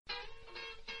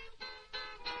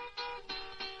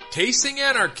Tasting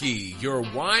Anarchy, your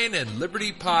wine and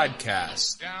liberty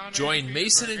podcast. Join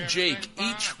Mason and Jake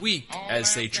each week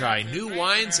as they try new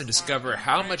wines and discover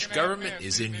how much government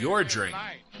is in your drink.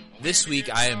 This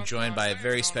week I am joined by a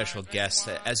very special guest.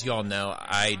 As you all know,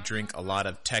 I drink a lot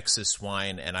of Texas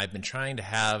wine, and I've been trying to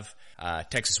have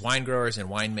Texas wine growers and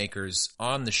winemakers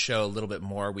on the show a little bit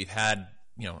more. We've had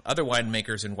other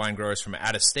winemakers and wine growers from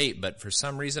out of state, but for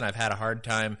some reason I've had a hard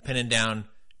time pinning down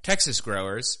Texas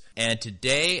growers. And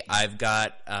today I've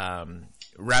got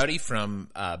Rowdy from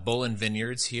Bolin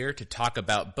Vineyards here to talk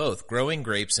about both growing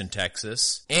grapes in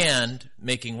Texas and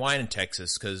making wine in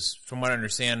Texas. Because from what I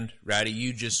understand, Rowdy,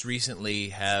 you just recently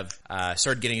have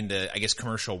started getting into, I guess,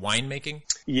 commercial winemaking.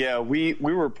 Yeah, we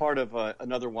were part of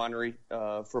another winery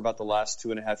for about the last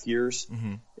 2.5 years,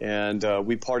 and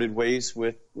we parted ways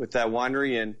with that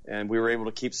winery, and we were able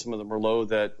to keep some of the Merlot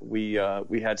that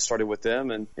we had started with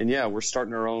them, and yeah, we're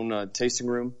starting our own tasting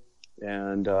room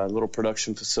and a little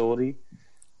production facility,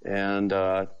 and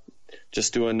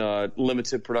just doing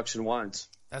limited production wines.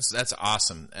 That's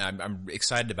awesome. I'm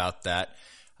excited about that.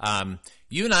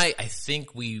 You and I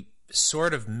think we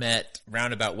sort of met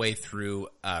roundabout way through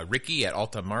Ricky at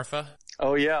Alta Marfa.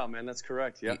 Oh yeah, man, that's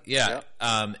correct. Yeah. Yeah.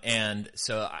 And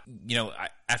so,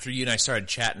 after you and I started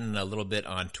chatting a little bit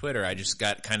on Twitter, I just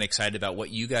got kind of excited about what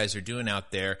you guys are doing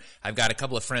out there. I've got a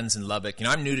couple of friends in Lubbock.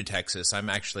 I'm new to Texas. I'm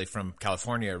actually from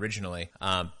California originally.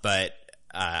 But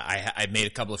I made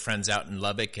a couple of friends out in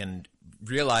Lubbock and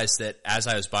realized that as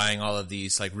I was buying all of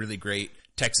these like really great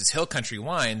Texas Hill Country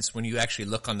wines, when you actually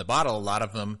look on the bottle, a lot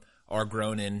of them are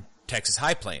grown in Texas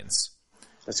High Plains.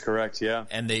 That's correct, yeah.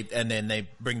 And then they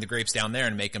bring the grapes down there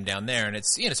and make them down there, and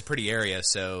it's it's a pretty area,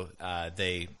 so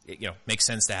makes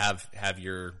sense to have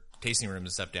your tasting rooms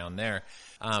and stuff down there.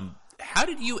 How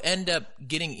did you end up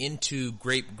getting into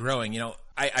grape growing?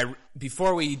 I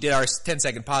before we did our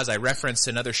 10-second pause, I referenced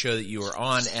another show that you were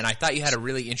on, and I thought you had a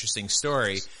really interesting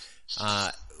story.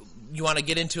 You want to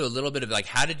get into a little bit of like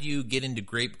how did you get into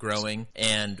grape growing,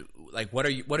 and like what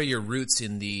are your roots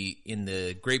in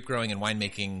the grape growing and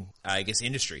winemaking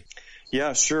industry?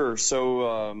 Yeah, sure.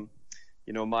 So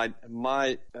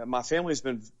my family's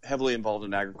been heavily involved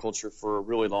in agriculture for a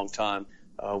really long time.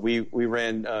 We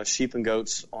ran sheep and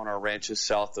goats on our ranches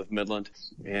south of Midland,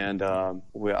 and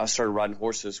I started riding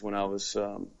horses when I was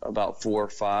about 4 or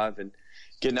 5, and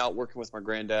getting out working with my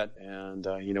granddad, and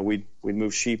we'd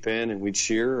move sheep in and we'd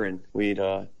shear, and we'd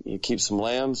keep some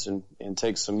lambs and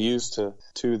take some ewes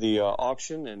to the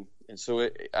auction, and so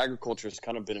agriculture has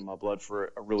kind of been in my blood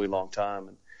for a really long time.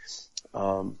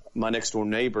 And my next door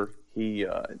neighbor, he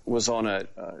was on a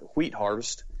wheat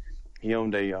harvest. He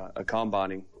owned a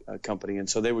combining company, and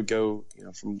so they would go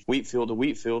from wheat field to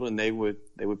wheat field, and they would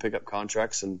pick up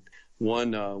contracts. And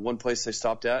one place they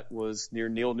stopped at was near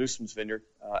Neil Newsom's vineyard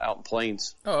out in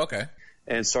Plains. Oh, okay.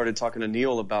 And started talking to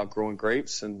Neil about growing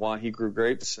grapes and why he grew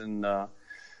grapes, and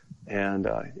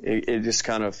it just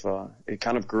kind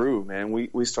of grew, man.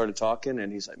 We started talking,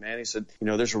 and he said,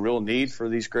 there's a real need for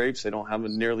these grapes. They don't have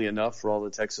nearly enough for all the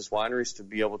Texas wineries to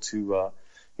be able to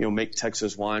make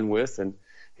Texas wine with. And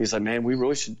he's like, man, we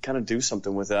really should kind of do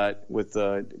something with that,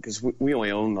 because we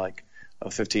only own like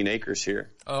 15 acres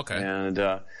here. Oh, okay.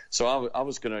 And so I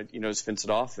was gonna just fence it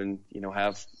off and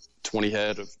have 20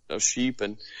 head of sheep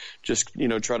and just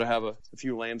try to have a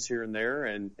few lambs here and there,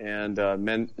 and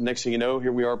next thing you know,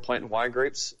 here we are planting wine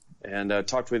grapes, and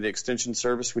talked with the extension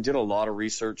service. We did a lot of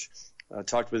research.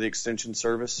 Talked with the extension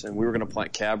service, and we were going to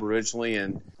plant cab originally,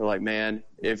 and they're like, man,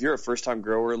 if you're a first-time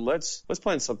grower, let's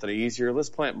plant something easier. Let's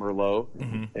plant Merlot.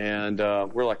 Mm-hmm. And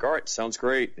we're like, all right, sounds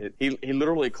great. He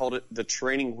literally called it the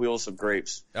training wheels of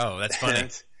grapes. Oh, that's funny.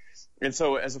 And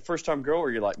so as a first-time grower,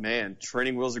 you're like, man,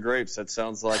 training wheels of grapes, that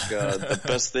sounds like the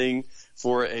best thing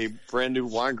for a brand-new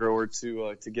wine grower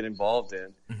to get involved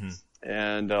in. Mm-hmm.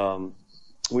 And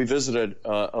we visited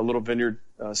a little vineyard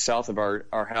south of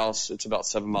our house. It's about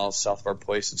 7 miles south of our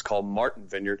place. It's called Martin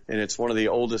Vineyard, and it's one of the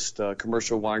oldest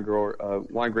commercial wine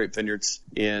grape vineyards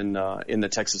in the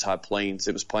Texas High Plains.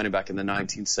 It was planted back in the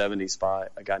 1970s by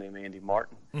a guy named Andy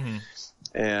Martin, mm-hmm.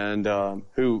 and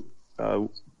who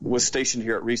was stationed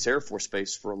here at Reese Air Force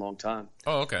Base for a long time.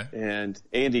 Oh, okay. And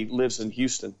Andy lives in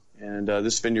Houston, and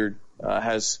this vineyard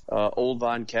has old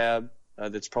vine cab.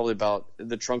 That's probably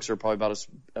the trunks are probably about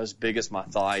as big as my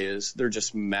thigh is. They're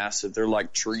just massive. They're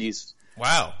like trees.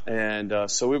 Wow. And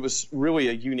so it was really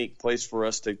a unique place for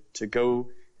us to go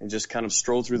and just kind of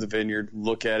stroll through the vineyard,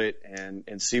 look at it,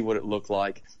 and see what it looked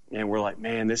like. And we're like,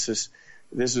 man, this is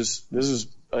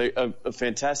a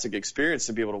fantastic experience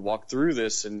to be able to walk through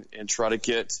this and try to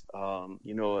get a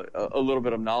little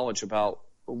bit of knowledge about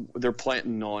they're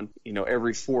planting on,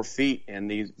 every 4 feet, and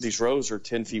these rows are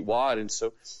 10 feet wide. And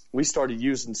so we started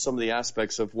using some of the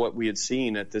aspects of what we had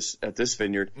seen at this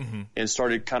vineyard, and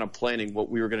started kind of planning what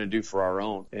we were going to do for our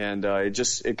own. And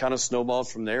it kind of snowballed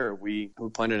from there. We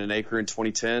planted an acre in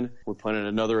 2010. We planted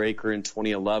another acre in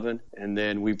 2011. And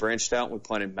then we branched out and we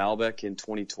planted Malbec in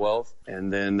 2012.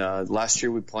 And then last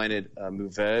year we planted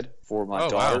Mourvedre for my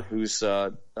daughter, who's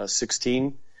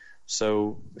 16.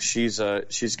 So she's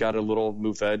got a little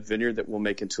Mourvedre vineyard that we'll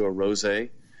make into a rosé.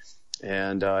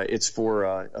 And it's for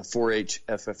a 4-H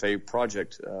FFA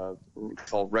project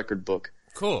called Record Book.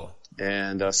 Cool.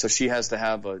 And so she has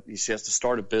to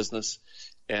start a business,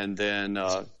 and then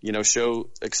show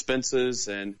expenses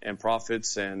and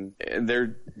profits. And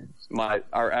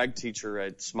our ag teacher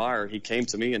at Smyer, he came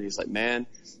to me and he's like, man,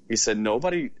 he said,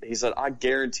 I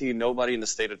guarantee nobody in the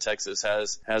state of Texas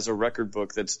has a record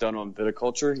book that's done on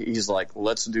viticulture. He's like,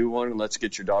 let's do one and let's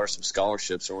get your daughter some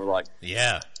scholarships. And we're like,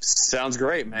 yeah, sounds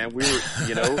great, man. We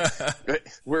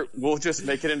were, we'll just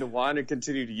make it into wine and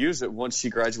continue to use it once she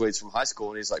graduates from high school.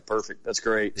 And he's like, perfect. That's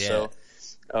great. Yeah.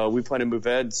 So, we planted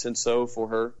Mourvedre Cinsault for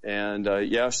her.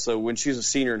 And, so when she's a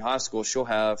senior in high school, she'll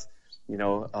have,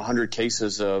 100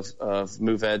 cases of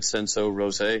Mourvedre Cinsault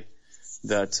rosé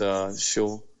that,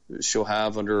 she'll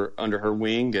have under her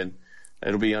wing, and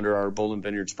it'll be under our Bolin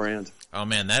Vineyards brand. Oh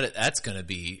man, that's going to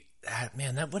be,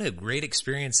 what a great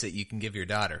experience that you can give your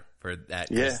daughter for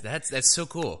that. Yeah. That's so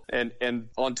cool. And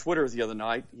on Twitter the other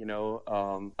night,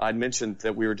 I'd mentioned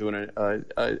that we were doing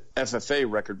a FFA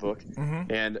record book,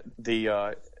 and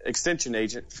the extension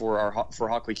agent for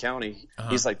Hockley County,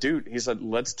 he's like, dude, he said,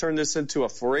 let's turn this into a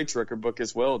 4-H record book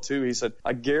as well too. He said,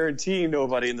 I guarantee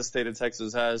nobody in the state of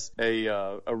Texas has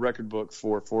a record book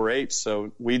for 4-H,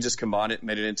 so we just combined it and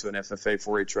made it into an FFA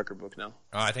 4-H record book now.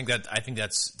 Oh, I think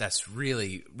that's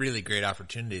really, really great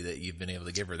opportunity that you've been able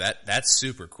to give her. That's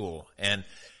super cool. And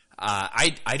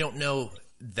I don't know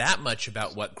that much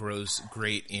about what grows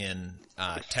great in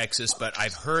Texas, but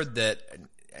I've heard that.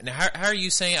 And how are you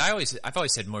saying? I've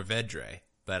always said Mourvedre,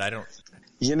 but I don't.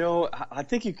 I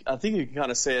think you can kind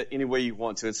of say it any way you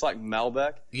want to. It's like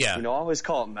Malbec. Yeah. I always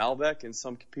call it Malbec, and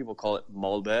some people call it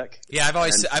Malbec. Yeah,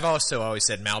 I've also always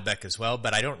said Malbec as well,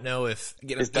 but I don't know if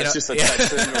that's just a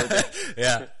Texan or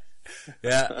yeah.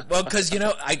 Yeah, well, because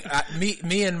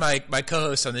me and my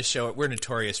co-host on this show, we're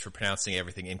notorious for pronouncing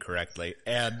everything incorrectly,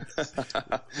 and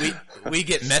we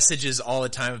get messages all the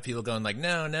time of people going like,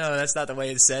 no, that's not the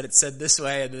way it's said. It's said this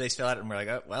way, and then they spell it, and we're like,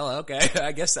 oh, well, okay,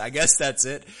 I guess that's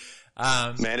it.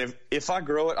 Man, if I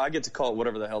grow it, I get to call it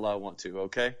whatever the hell I want to.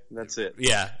 Okay, that's it.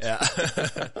 Yeah.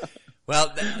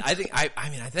 Well, I think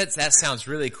that sounds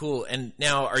really cool. And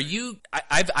now,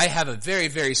 I have a very,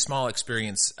 very small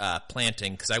experience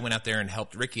planting, because I went out there and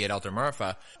helped Ricky at Alta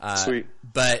Marfa. Sweet.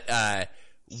 But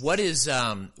what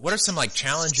are some like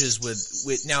challenges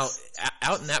with now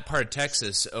out in that part of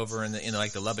Texas, over in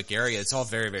the Lubbock area? It's all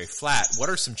very, very flat. What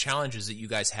are some challenges that you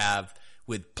guys have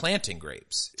with planting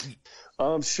grapes?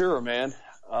 Sure, man.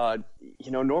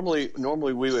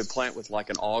 Normally we would plant with like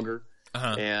an auger.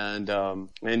 And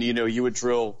you would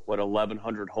drill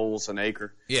 1,100 holes an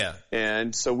acre. Yeah.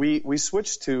 And so we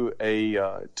switched to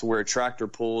to where a tractor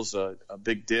pulls a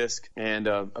big disc and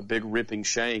a big ripping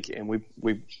shank, and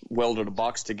we welded a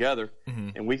box together,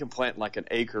 and we can plant like an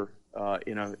acre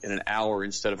in an hour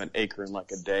instead of an acre in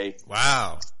like a day.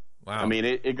 Wow. I mean,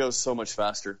 it goes so much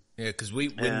faster. Yeah, because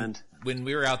when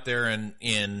we were out there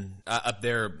in up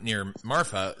there near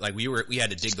Marfa, like we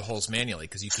had to dig the holes manually,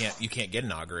 because you can't get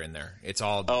an auger in there. It's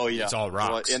all it's all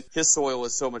rocks. Well, and his soil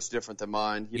is so much different than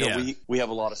mine. We have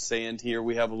a lot of sand here.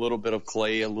 We have a little bit of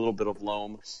clay, a little bit of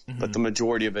loam, but the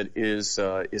majority of it is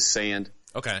sand.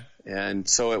 Okay. And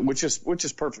so which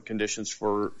is perfect conditions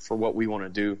for what we want to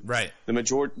do. Right. The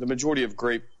majority of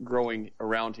grape growing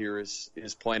around here is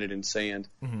planted in sand.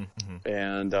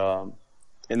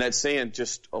 And that sand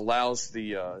just allows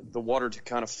the water to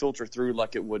kind of filter through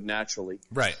like it would naturally.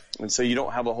 Right. And so you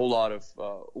don't have a whole lot of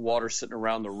water sitting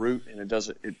around the root, and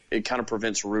it kind of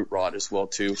prevents root rot as well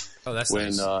too. Oh, that's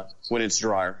nice. When it's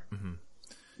drier.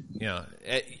 Yeah.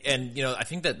 And I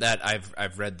think that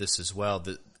I've read this as well,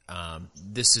 that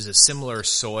this is a similar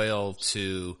soil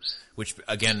to, which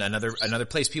again, another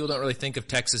place people don't really think of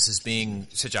Texas as being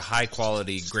such a high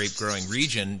quality grape growing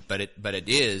region, but it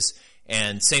is.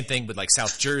 And same thing with like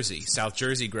South Jersey. South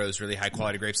Jersey grows really high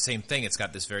quality grapes. Same thing. It's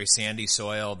got this very sandy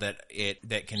soil that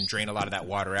can drain a lot of that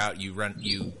water out. You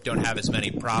don't have as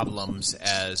many problems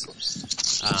as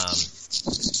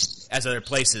other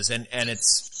places. And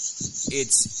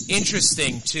it's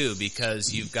interesting too,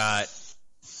 because you've got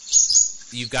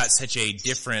such a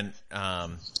different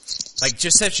like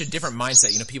just such a different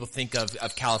mindset. You know, people think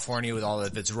of California with all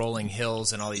of its rolling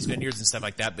hills and all these vineyards and stuff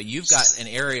like that, but you've got an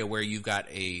area where you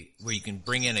can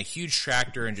bring in a huge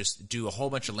tractor and just do a whole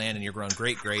bunch of land, and you're growing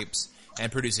great grapes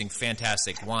and producing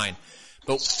fantastic wine.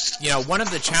 But, you know, one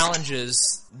of the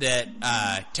challenges that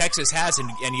Texas has, and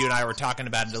you and I were talking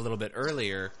about it a little bit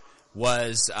earlier,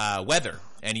 was weather.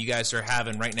 And you guys are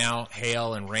having right now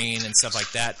hail and rain and stuff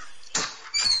like that.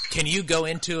 Can you go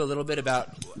into a little bit about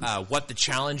what the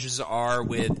challenges are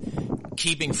with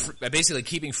basically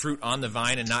keeping fruit on the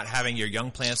vine and not having your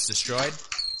young plants destroyed?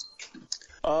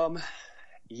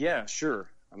 Yeah, sure.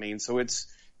 I mean, so it's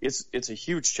a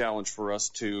huge challenge for us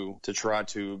to try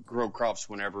to grow crops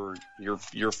whenever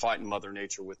you're fighting Mother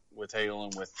Nature with hail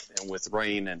and with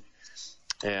rain and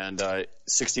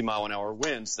 60-mile-an-hour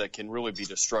winds that can really be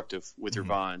destructive with your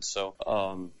vines. So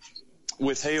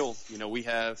with hail, you know, we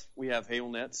have hail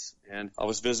nets, and I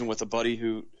was visiting with a buddy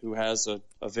who has a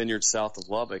vineyard south of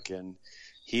Lubbock, and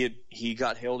he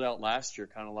got hailed out last year,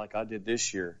 kind of like I did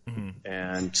this year,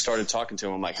 and started talking to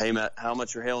him. I'm like, hey, Matt, how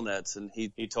much are hail nets? And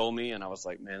he told me, and I was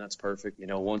like, man, that's perfect. You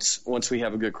know, once we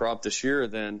have a good crop this year,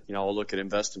 then, you know, I'll look at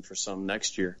investing for some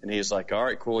next year. And he's like, all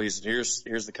right, cool. He said,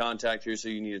 here's the contact. Here's who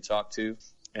you need to talk to.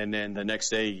 And then the next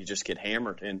day you just get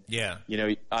hammered. And, yeah, you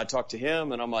know, I talked to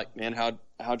him and I'm like, man,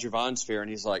 how'd your vines fare? And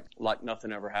he's like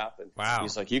nothing ever happened. Wow.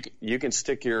 He's like, you can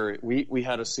stick we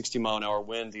had a 60-mile-an-hour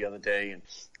wind the other day, and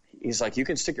he's like, you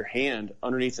can stick your hand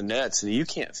underneath the nets and you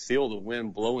can't feel the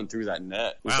wind blowing through that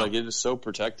net. He's like, it is so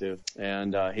protective.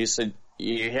 And he said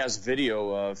he has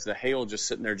video of the hail just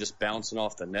sitting there just bouncing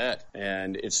off the net,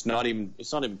 and it's not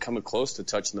even coming close to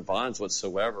touching the vines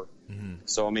whatsoever.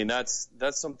 So I mean, that's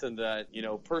something that, you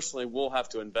know, personally we'll have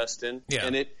to invest in. Yeah.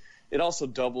 And it also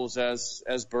doubles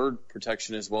as bird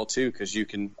protection as well too, because you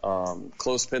can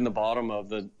clothespin the bottom of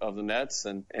the nets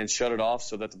and shut it off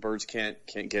so that the birds can't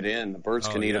get in. The birds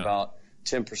can eat about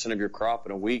 10% of your crop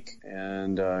in a week,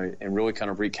 and really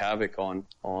kind of wreak havoc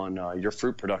on your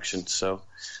fruit production. So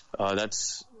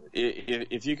that's,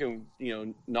 if you can, you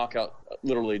know, knock out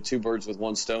literally two birds with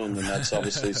one stone, then that's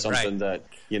obviously something that,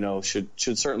 you know, should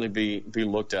certainly be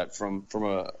looked at from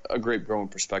a grape growing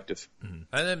perspective. And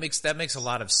that makes a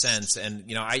lot of sense. And,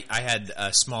 you know, I had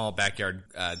a small backyard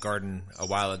garden a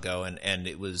while ago, and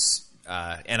it was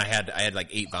and I had like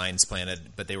 8 vines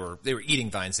planted, but they were eating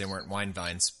vines, they weren't wine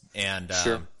vines. And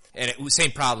Sure. And it was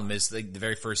same problem is the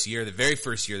very first year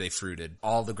they fruited,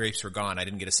 all the grapes were gone. I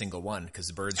didn't get a single one because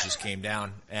the birds just came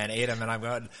down and ate them. And I'm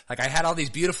going, like, I had all these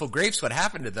beautiful grapes. What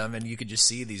happened to them? And you could just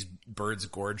see these birds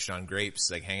gorged on grapes,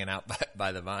 like hanging out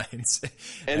by the vines.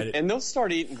 And they'll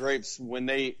start eating grapes when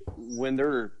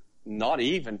they're not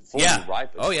even fully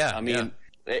ripened. Oh yeah. I mean,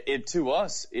 it to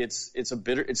us, it's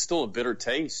still a bitter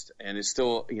taste, and it's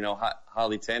still, you know,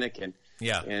 highly tannic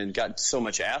and got so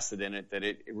much acid in it that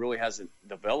it really hasn't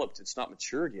developed. It's not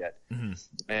matured yet.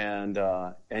 And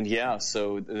yeah,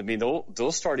 so I mean,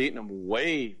 they'll start eating them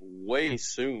way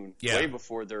soon, way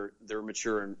before they're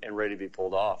mature and ready to be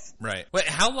pulled off. Right. Wait,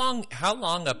 how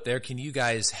long up there can you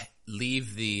guys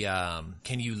leave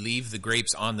the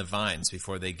grapes on the vines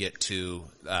before they get too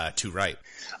ripe?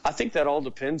 I think that all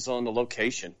depends on the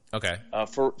location. Okay.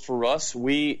 For us,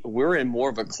 we're in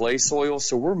more of a clay soil,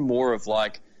 so we're more of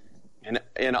like,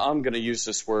 and I'm going to use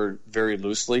this word very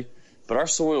loosely, but our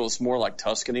soil is more like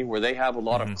Tuscany, where they have a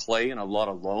lot of clay and a lot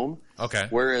of loam. Okay.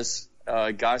 Whereas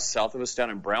guys south of us down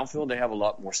in Brownfield, they have a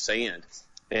lot more sand.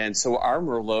 And so our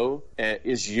Merlot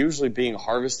is usually being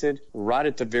harvested right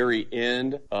at the very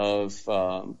end of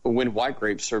when white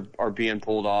grapes are being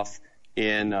pulled off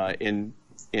in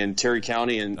Terry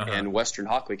County and Western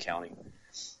Hockley County.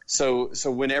 So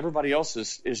when everybody else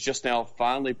is just now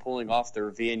finally pulling off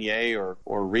their Viognier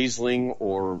or Riesling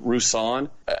or Roussanne,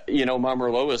 you know, my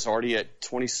Merlot is already at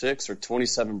 26 or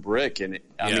 27 brick, and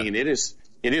I mean, it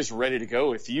is ready to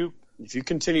go. If you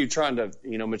continue trying to,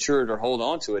 you know, mature it or hold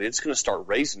on to it, it's going to start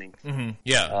raisening.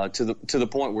 To the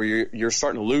point where you're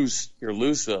starting to lose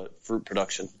fruit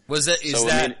production. I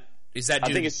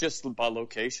think it's just by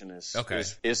location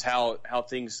is how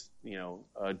things, you know,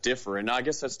 differ, and I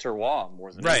guess that's terroir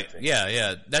more than anything.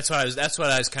 Yeah. That's what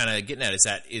I was kind of getting at. Is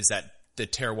that the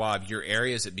terroir of your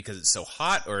area? Is it because it's so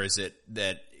hot, or is it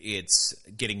that it's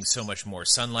getting so much more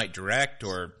sunlight direct,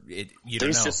 or you don't know?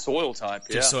 It's just soil type.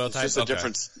 Soil type. It's just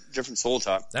a different soil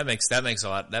type. That makes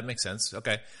sense.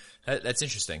 Okay, that's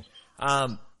interesting.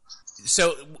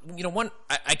 So, you know,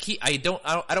 I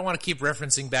don't want to keep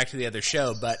referencing back to the other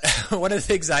show, but one of the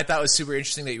things I thought was super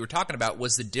interesting that you were talking about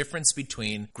was the difference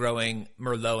between growing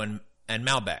Merlot and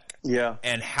Malbec. Yeah.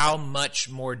 And how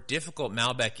much more difficult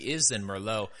Malbec is than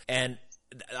Merlot. And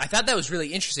I thought that was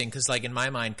really interesting because, like, in my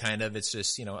mind, kind of, it's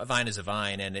just, a vine is a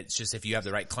vine, and it's just if you have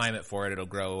the right climate for it, it'll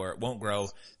grow or it won't grow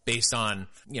based on,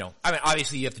 I mean,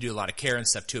 obviously you have to do a lot of care and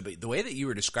stuff too, but the way that you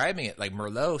were describing it, like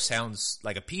Merlot sounds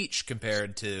like a peach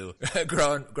compared to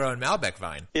growing Malbec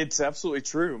vine. It's absolutely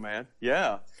true, man.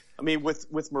 Yeah. I mean, with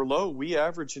Merlot, we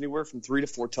average anywhere from 3 to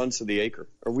 4 tons to the acre,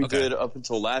 or we did up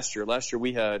until last year. Last year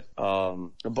we had a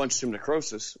bunch of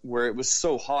necrosis where it was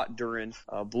so hot during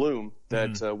bloom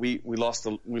that we lost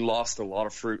a lot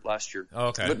of fruit last year. Oh,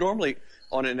 okay. But normally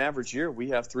on an average year we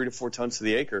have 3 to 4 tons to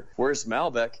the acre. Whereas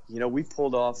Malbec, we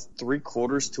pulled off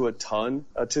 3/4 to a ton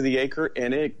to the acre,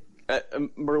 and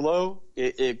Merlot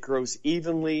it grows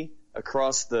evenly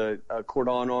across the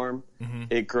cordon arm. Mm-hmm.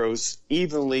 It grows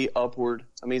evenly upward.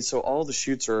 I mean, so all the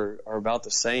shoots are about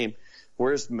the same.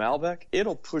 Whereas Malbec,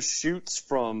 it'll push shoots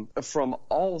from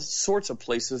all sorts of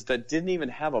places that didn't even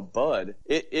have a bud.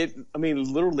 It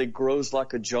literally grows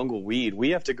like a jungle weed. We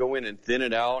have to go in and thin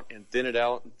it out and thin it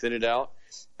out and thin it out.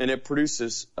 And it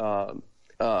produces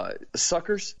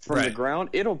suckers from the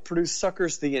ground. It'll produce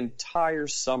suckers the entire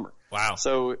summer. Wow.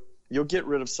 So you'll get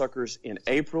rid of suckers in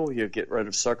April. You'll get rid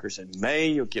of suckers in May.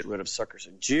 You'll get rid of suckers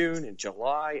in June and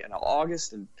July and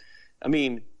August. And I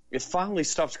mean, it finally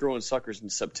stops growing suckers in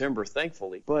September,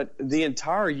 thankfully. But the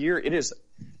entire year, it is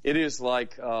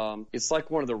like it's like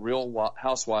one of the Real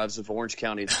Housewives of Orange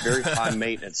County. It's very high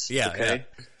maintenance. Yeah.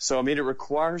 So I mean, it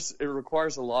requires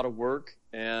a lot of work.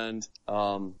 And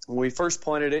when we first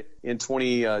planted it in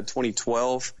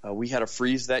 2012, we had a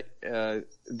freeze that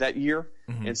year,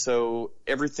 mm-hmm. and so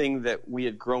everything that we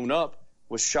had grown up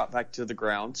was shot back to the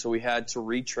ground. So we had to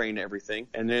retrain everything.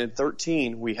 And then in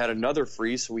 13, we had another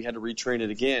freeze, so we had to retrain it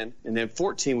again. And then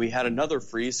 14, we had another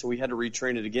freeze, so we had to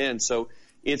retrain it again. So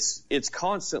it's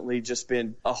constantly just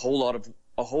been a whole lot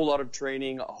of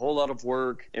training, a whole lot of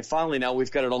work, and finally now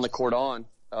we've got it on the cordon.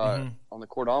 On the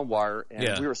cordon wire,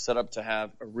 and we were set up to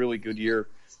have a really good year,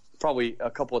 probably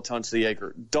a couple of tons to the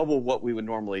acre, double what we would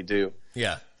normally do.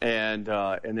 Yeah. And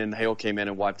then the hail came in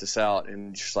and wiped us out,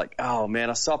 and just like, oh man,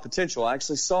 I saw potential. I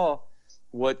actually saw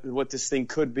what this thing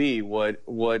could be,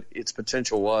 what its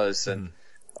potential was, and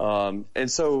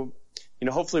so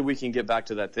hopefully we can get back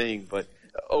to that thing. But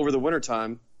over the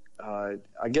wintertime, I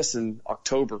guess in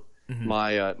October.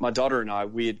 Mm-hmm. My daughter and I,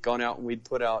 we had gone out and we'd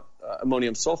put out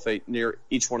ammonium sulfate near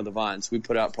each one of the vines. We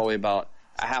put out probably about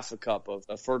a half a cup of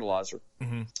fertilizer.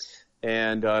 Mm-hmm.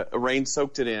 And a rain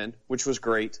soaked it in, which was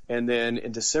great. And then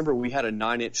in December, we had a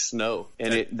 9-inch snow.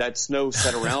 And that snow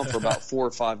sat around for about 4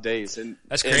 or 5 days. And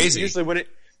that's crazy. And usually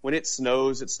when it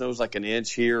snows like an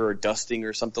inch here or dusting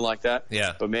or something like that.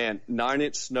 Yeah. But man,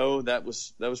 9-inch snow, that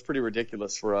was pretty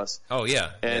ridiculous for us. Oh,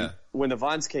 yeah. And when the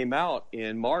vines came out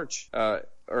in March,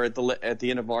 or at the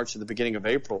end of March, at the beginning of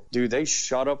April, dude, they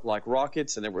shot up like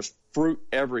rockets, and there was fruit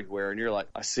everywhere. And you're like,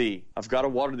 I've got to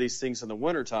water these things in the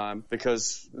wintertime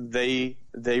because they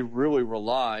really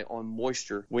rely on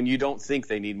moisture when you don't think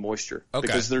they need moisture. Okay.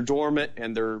 Because they're dormant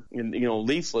and they're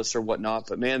leafless or whatnot.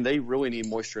 But man, they really need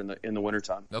moisture in the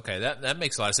wintertime. Okay, that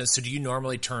makes a lot of sense. So do you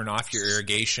normally turn off your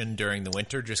irrigation during the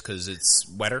winter just because it's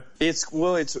wetter? It's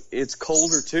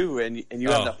colder too, and you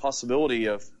have that possibility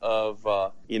of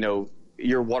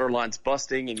your water line's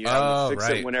busting and you have to fix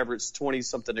it whenever it's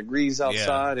 20-something degrees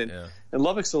outside. And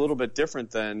Lubbock's a little bit different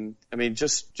than,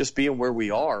 just being where we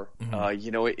are.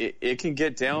 Mm-hmm. It can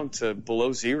get down to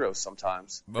below zero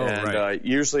sometimes. Oh, and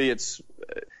usually it's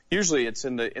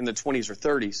in the 20s or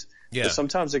 30s. Yeah. But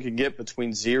sometimes it can get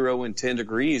between 0 and 10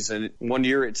 degrees. And one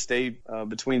year it stayed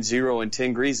between 0 and 10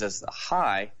 degrees as the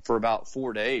high for about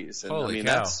 4 days. And Holy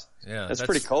cow. That's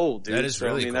pretty cold, dude. That is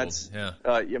really cold.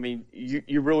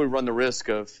 You really run the risk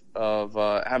of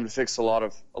having to fix a lot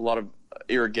of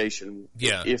irrigation.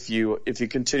 Yeah. If you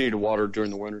continue to water during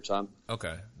the wintertime.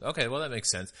 Okay. Well, that makes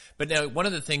sense. But now one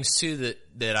of the things too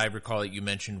that I recall that you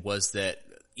mentioned was that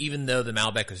even though the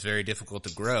Malbec was very difficult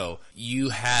to grow, you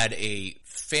had a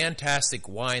fantastic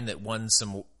wine that won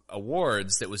some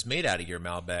awards that was made out of your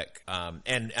Malbec,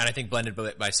 and I think blended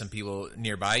by some people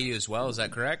nearby you as well. Is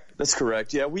that correct? That's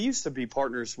correct. Yeah, we used to be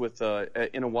partners with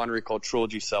in a winery called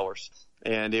Trilogy Cellars,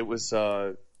 and it was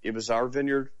our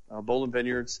vineyard, Bolin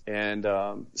Vineyards, and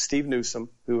Steve Newsom,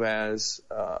 who has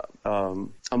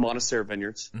a Montessori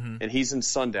Vineyards, mm-hmm. and he's in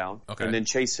Sundown. Okay. And then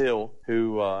Chase Hill,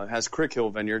 who has Crick Hill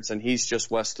Vineyards, and he's just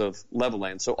west of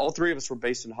Levelland. So all three of us were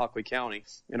based in Hockley County,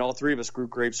 and all three of us grew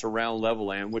grapes around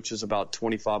Levelland, which is about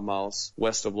 25 miles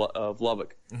west of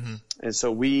Lubbock. Mm-hmm. And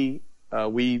so we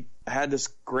had this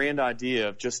grand idea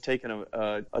of just taking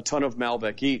a ton of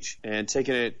Malbec each and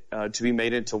taking it to be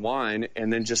made into wine,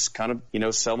 and then just kind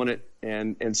of selling it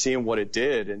and seeing what it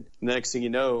did. And the next thing you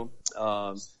know,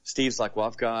 Steve's like, well,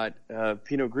 I've got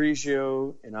Pinot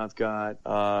Grigio, and I've got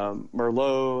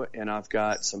Merlot, and I've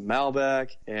got some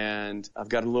Malbec, and I've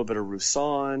got a little bit of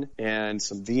Roussanne, and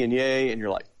some Viognier, and you're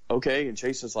like, okay. And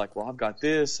Chase is like, well, I've got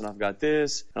this, and I've got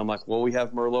this. And I'm like, well, we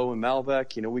have Merlot and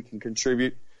Malbec, we can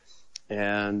contribute.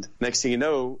 And next thing you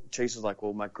know, Chase is like,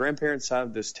 well, my grandparents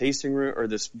have this tasting room or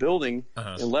this building in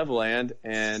Levelland,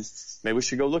 and maybe we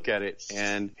should go look at it.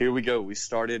 And here we go. We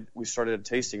started a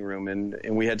tasting room, and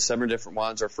we had 7 different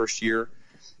wines our first year.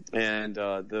 And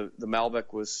the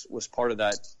Malbec was part of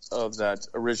that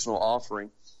original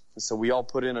offering. And so we all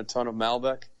put in a ton of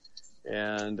Malbec,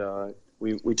 and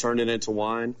we turned it into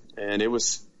wine. And it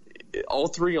was all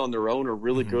 3 on their own are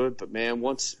really good, but man,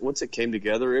 once it came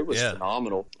together, it was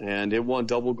phenomenal. And it won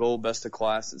double gold best of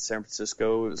class at San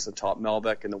Francisco. It was the top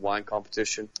Malbec in the wine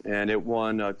competition, and it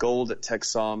won gold at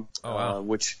Texom,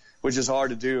 which is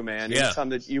hard to do, man. Yeah. Anytime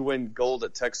that you win gold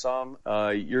at Texom,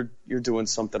 you're doing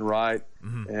something right.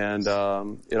 And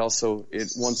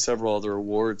it won several other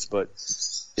awards, but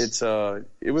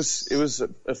it was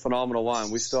a phenomenal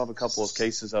wine. We still have a couple of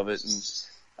cases of it, and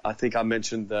I think I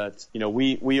mentioned that,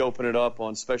 we open it up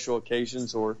on special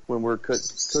occasions or when we're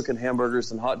cooking hamburgers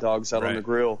and hot dogs out on the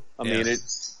grill. I mean,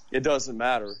 it doesn't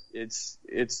matter.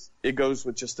 It goes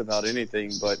with just about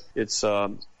anything, but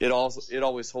it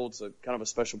always holds a kind of a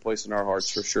special place in our hearts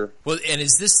for sure. Well, and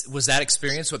was that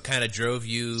experience what kind of drove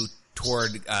you toward,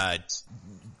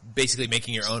 basically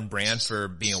making your own brand for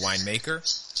being a winemaker?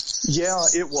 Yeah,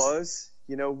 it was.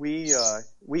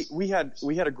 We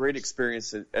had a great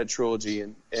experience at Trilogy,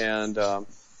 and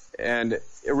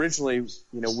originally,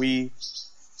 we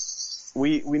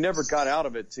never got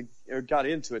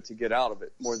into it to get out of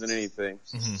it more than anything.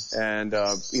 And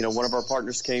one of our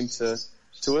partners came to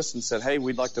us and said, hey,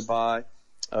 we'd like to buy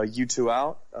you 2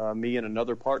 out, me and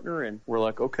another partner. And we're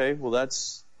like, okay, well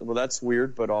that's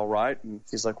weird, but all right. And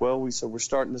he's like, well, we're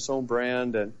starting this own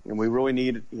brand, and we really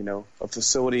need, a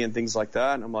facility and things like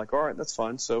that. And I'm like, all right, that's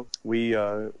fine. So we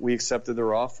accepted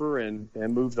their offer and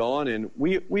moved on. And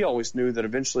we always knew that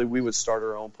eventually we would start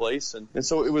our own place. And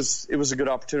so it was a good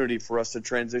opportunity for us to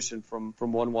transition from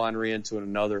one winery into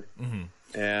another.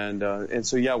 And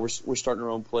so, yeah, we're starting our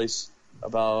own place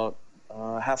about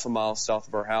half a mile south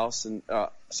of our house and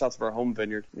south of our home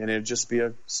vineyard, and it'd just be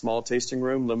a small tasting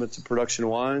room, limited production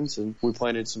wines, and we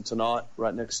planted some Tannat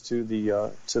right next to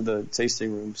the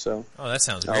tasting room. So, that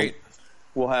sounds great.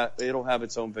 It'll have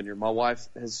its own vineyard. My wife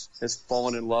has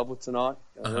fallen in love with Tannat.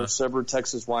 There's several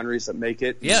Texas wineries that make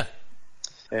it. Yeah.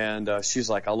 And she's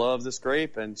like, I love this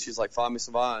grape, and she's like, find me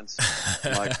some vines.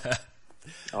 I'm like,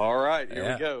 all right,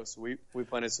 here we go. So we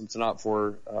planted some Tannat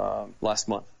for last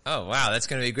month. Oh wow, that's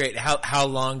going to be great. How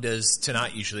long does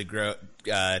Tannat usually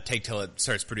take till it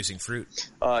starts producing fruit?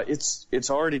 It's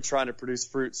already trying to produce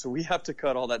fruit, so we have to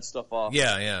cut all that stuff off.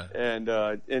 Yeah.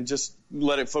 And just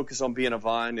let it focus on being a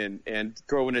vine and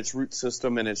growing its root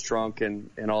system and its trunk and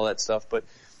all that stuff. But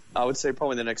I would say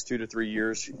probably in the next 2 to 3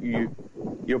 years,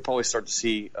 you'll probably start to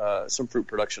see some fruit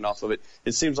production off of it.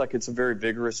 It seems like it's a very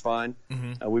vigorous vine.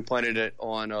 We planted it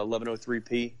on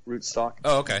 1103P rootstock.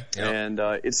 Oh, okay. Yeah. And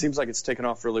it seems like it's taken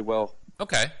off really well.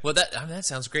 Okay. Well, that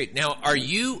sounds great. Now,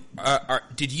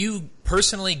 did you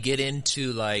personally get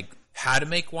into like how to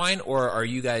make wine, or are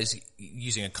you guys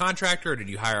using a contractor, or did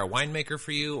you hire a winemaker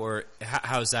for you, or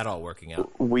how's that all working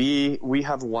out? We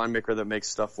have a winemaker that makes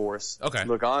stuff for us. Okay.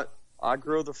 Look, I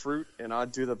grow the fruit and I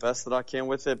do the best that I can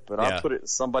with it, but I put it in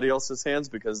somebody else's hands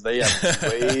because they have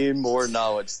way more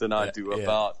knowledge than I do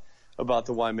about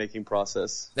the winemaking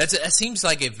process. That seems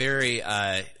like in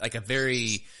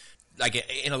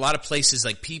a lot of places,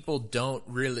 like people don't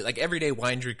really, like everyday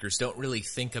wine drinkers don't really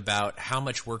think about how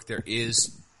much work there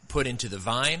is put into the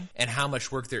vine and how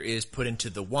much work there is put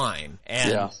into the wine.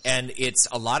 And it's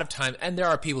a lot of time, and there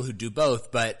are people who do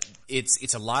both, but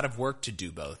it's a lot of work to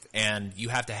do both. And you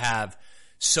have to have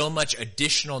so much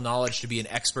additional knowledge to be an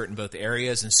expert in both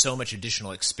areas and so much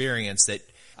additional experience that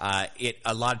it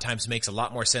a lot of times makes a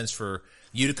lot more sense for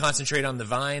you to concentrate on the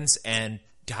vines and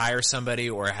to hire somebody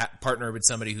or partner with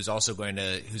somebody who's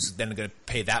then going to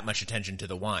pay that much attention to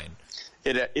the wine.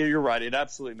 You're right. It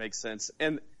absolutely makes sense.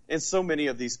 And so many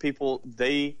of these people,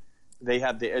 they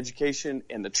have the education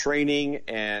and the training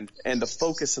and the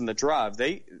focus and the drive.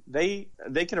 They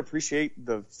can appreciate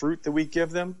the fruit that we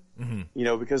give them,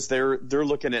 because they're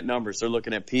looking at numbers, they're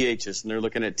looking at pHs, and they're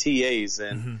looking at TAs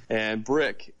and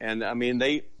brick. And I mean,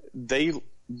 they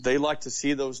they like to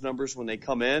see those numbers when they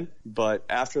come in, but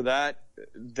after that,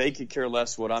 they could care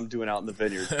less what I'm doing out in the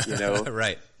vineyard, you know?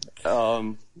 Right.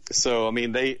 So, I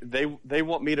mean, they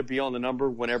want me to be on the number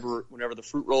whenever the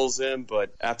fruit rolls in,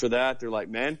 but after that, they're like,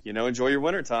 man, you know, enjoy your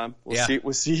winter time.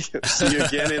 We'll see you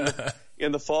again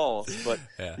in the fall. But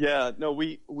no,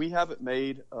 we have it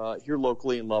made, here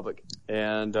locally in Lubbock.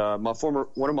 And,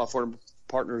 one of my former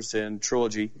partners in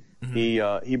Trilogy, he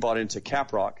bought into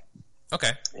Caprock.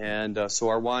 Okay. And so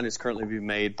our wine is currently being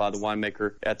made by the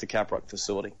winemaker at the Caprock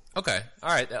facility. Okay. All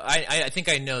right. I think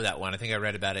I know that one. I think I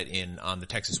read about it on the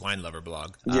Texas Wine Lover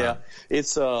blog.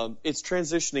 It's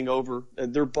transitioning over.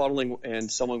 They're bottling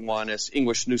and selling wine as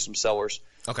English Newsom Cellars.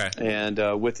 Okay.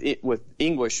 And with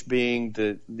English being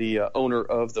the owner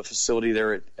of the facility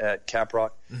there at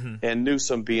Caprock, and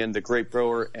Newsom being the grape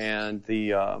grower and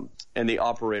the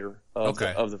operator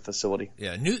of the facility.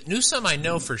 Yeah, Newsom I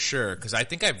know for sure because I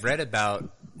think I've read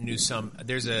about Newsom.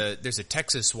 There's a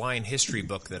Texas wine history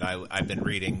book that I've been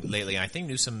reading lately. I think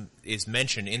Newsom is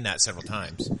mentioned in that several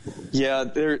times. Yeah,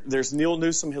 there's Neil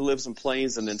Newsom who lives in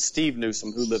Plains, and then Steve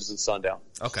Newsom who lives in Sundown.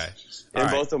 Okay, and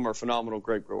both of them are phenomenal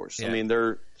grape growers. Yeah. I mean,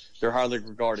 they're highly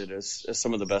regarded as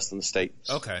some of the best in the state.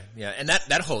 Okay, yeah, and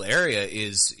that whole area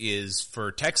is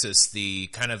for Texas the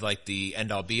kind of like the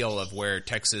end all be all of where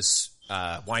Texas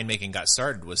winemaking got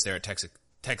started was there at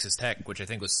Texas Tech, which I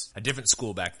think was a different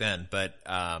school back then, but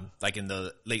like in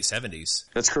the late 70s.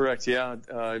 That's correct. Yeah,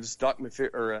 it was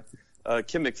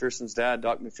Kim McPherson's dad,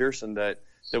 Doc McPherson, that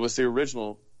was the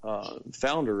original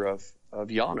founder of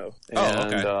Llano.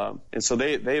 And so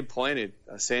they had planted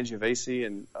Sangiovese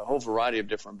and a whole variety of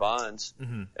different vines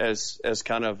as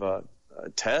kind of a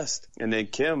test. And then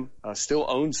Kim still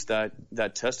owns that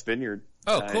test vineyard.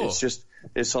 Oh, cool.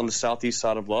 It's on the southeast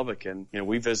side of Lubbock, and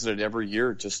we visit it every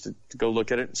year just to go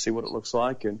look at it and see what it looks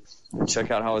like and check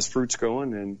out how his fruit's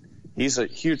going. And he's a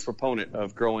huge proponent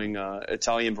of growing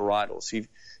Italian varietals.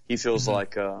 He feels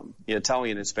like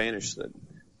Italian and Spanish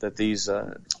that these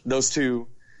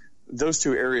those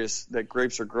two areas that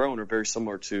grapes are grown are very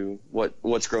similar to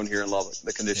what's grown here in Lubbock,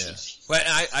 the conditions. Yeah.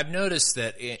 Well, I've noticed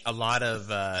that a lot of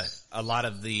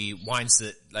the wines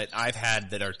that I've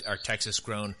had that are Texas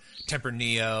grown,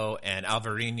 Tempranillo and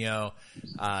Alvarinho,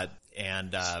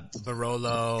 and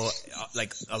Barolo,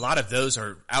 like a lot of those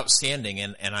are outstanding,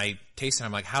 and I taste it,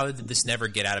 I'm like, how did this never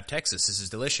get out of Texas? This is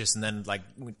delicious. And then like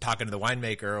talking to the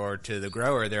winemaker or to the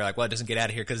grower, they're like, well, it doesn't get out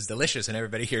of here because it's delicious and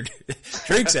everybody here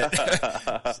drinks it.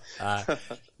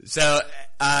 So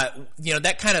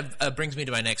that kind of brings me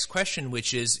to my next question,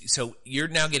 which is, so you're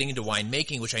now getting into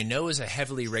winemaking, which I know is a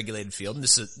heavily regulated field, and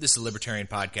this is a libertarian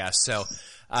podcast. So,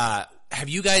 have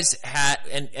you guys had,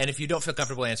 and if you don't feel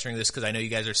comfortable answering this, because I know you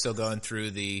guys are still going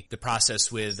through the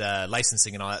process with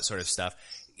licensing and all that sort of stuff,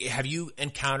 have you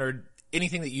encountered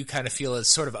anything that you kind of feel is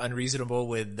sort of unreasonable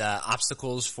with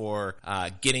obstacles for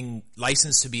getting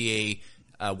licensed to be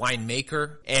a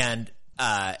winemaker? And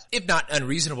if not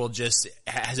unreasonable, just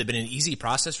has it been an easy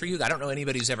process for you? I don't know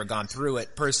anybody who's ever gone through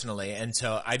it personally, and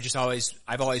so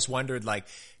I've always wondered, like,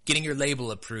 getting your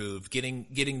label approved, getting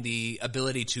the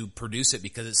ability to produce it,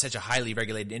 because it's such a highly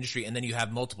regulated industry, and then you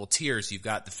have multiple tiers. You've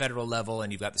got the federal level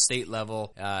and you've got the state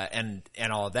level, and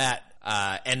all of that.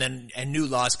 And new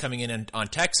laws coming in on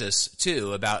Texas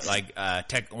too, about like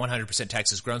 100%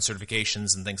 Texas grown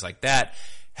certifications and things like that.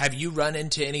 Have you run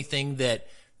into anything that,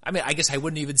 I mean, I guess I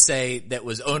wouldn't even say that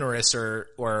was onerous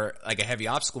or like a heavy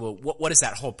obstacle, but what is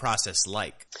that whole process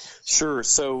like? Sure.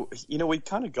 So, we've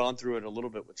kind of gone through it a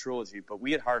little bit with Trilogy, but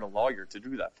we had hired a lawyer to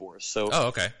do that for us. So,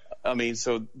 okay. I mean,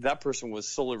 so that person was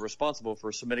solely responsible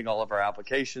for submitting all of our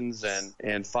applications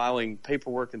and filing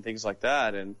paperwork and things like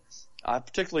that. And I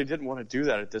particularly didn't want to do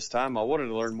that at this time. I wanted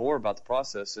to learn more about the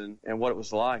process and what it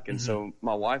was like. And so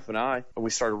my wife and we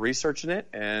started researching it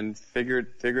and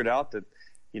figured out that,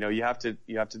 you have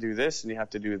to do this and you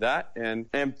have to do that.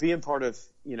 And being part of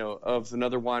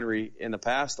another winery in the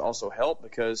past also helped,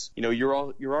 because, you're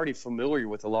already familiar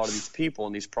with a lot of these people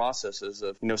and these processes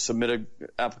of, submitted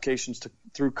applications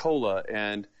through COLA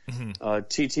and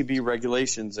TTB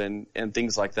regulations and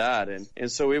things like that. And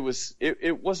so it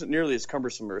wasn't nearly as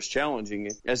cumbersome or as challenging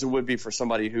as it would be for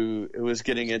somebody who was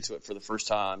getting into it for the first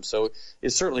time. So it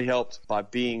certainly helped by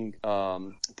being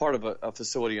part of a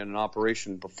facility and an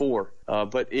operation before.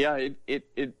 But yeah,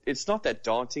 it's not that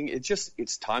daunting.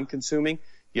 It's time consuming.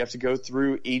 You have to go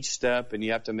through each step, and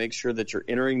you have to make sure that you're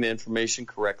entering the information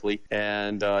correctly.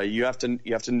 And you have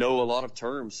to know a lot of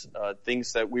terms,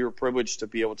 things that we were privileged to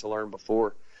be able to learn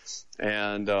before.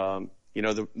 And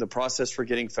the process for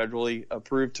getting federally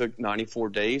approved took 94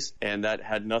 days, and that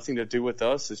had nothing to do with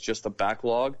us. It's just a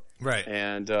backlog Right.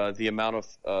 And the amount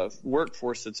of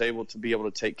workforce that's able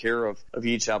to take care of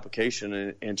each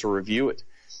application and to review it.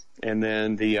 And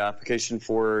then the application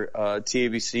for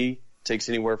TABC takes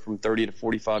anywhere from 30 to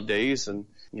 45 days, and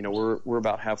we're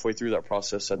about halfway through that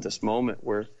process at this moment,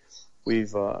 where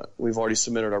we've already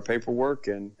submitted our paperwork,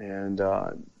 and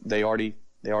they already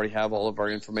have all of our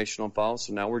information on file.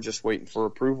 So now we're just waiting for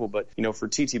approval. But for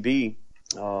TTB,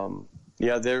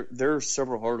 there are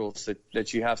several hurdles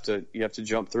that you have to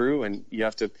jump through, and you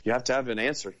have to have an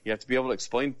answer. You have to be able to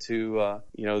explain to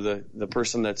the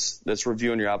person that's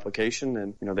reviewing your application,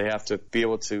 and they have to be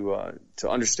able to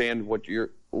understand what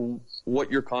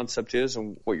your concept is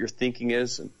and what your thinking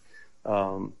is. And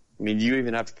you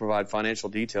even have to provide financial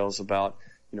details about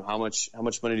how much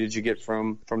money did you get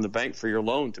from the bank for your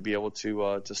loan to be able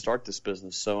to start this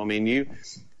business. So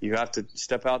you have to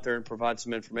step out there and provide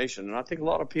some information. And I think a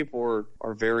lot of people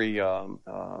are very I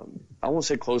won't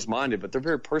say closed-minded, but they're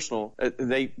very personal.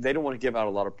 They don't want to give out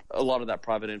a lot of that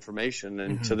private information,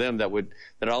 and to them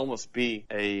that almost be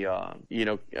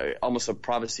almost a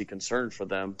privacy concern for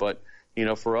them. But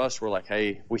for us, we're like,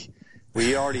 hey,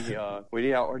 we already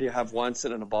have wine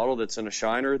sitting in a bottle that's in a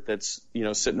shiner that's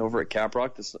sitting over at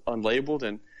Caprock that's unlabeled,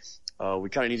 and we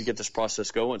kind of need to get this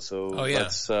process going. So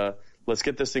let's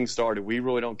get this thing started. We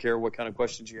really don't care what kind of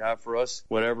questions you have for us.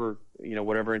 Whatever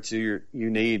you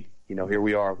need. Here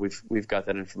we are. We've got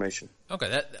that information.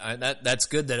 Okay, that's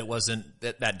good that it wasn't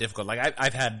that difficult. Like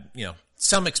I've had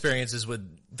some experiences with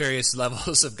various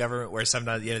levels of government where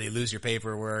sometimes they lose your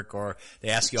paperwork, or they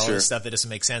ask you all this stuff that doesn't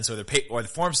make sense, or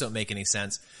the forms don't make any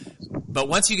sense. But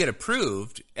once you get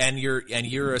approved and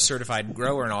you're a certified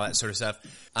grower and all that sort of stuff,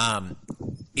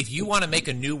 if you want to make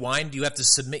a new wine, do you have to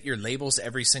submit your labels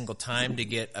every single time to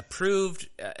get approved?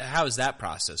 How does that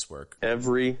process work?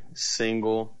 Every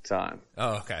single time.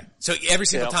 Oh, okay. So every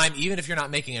single time, even if you're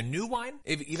not making a new wine,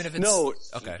 even if it's no.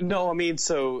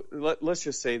 So let's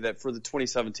just say that for the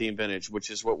 2017 vintage, which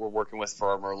is what we're working with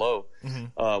for our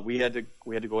Merlot, we had to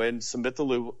go ahead and submit the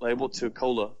label to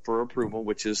COLA for approval,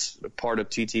 which is part of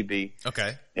TTB.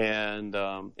 Okay. And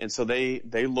so they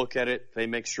look at it. They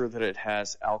make sure that it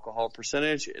has alcohol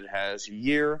percentage, it has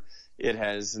year, it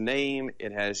has name,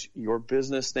 it has your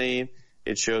business name.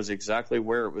 It shows exactly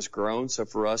where it was grown. So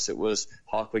for us, it was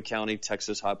Hockley County,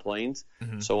 Texas High Plains.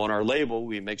 So on our label,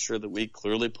 we make sure that we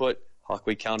clearly put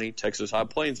Hockley County, Texas High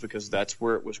Plains, because that's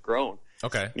where it was grown.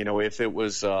 Okay. If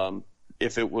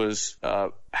it was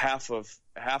half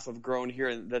of grown here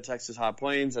in the Texas High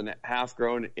Plains and half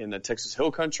grown in the Texas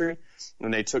Hill Country,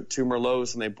 and they took two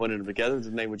Merlots and they blended them together,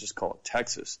 then they would just call it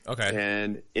Texas. Okay.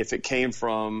 And if it came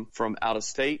from out of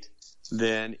state,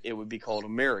 then it would be called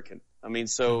American.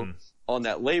 On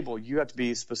that label, you have to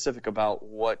be specific about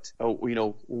what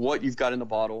you've got in the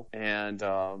bottle and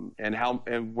how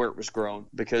and where it was grown,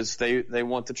 because they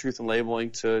want the truth in labeling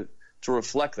to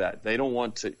reflect that. They don't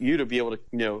want you to be able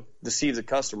to deceive the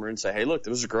customer and say, hey, look,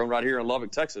 this was grown right here in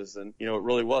Lubbock, Texas, and it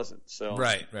really wasn't. So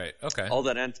right, okay. All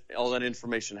that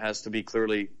information has to be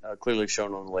clearly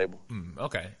shown on the label.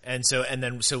 Okay, and so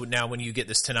now when you get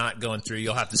this Tannat going through,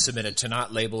 you'll have to submit a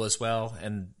Tannat label as well,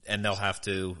 and they'll have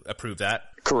to approve that.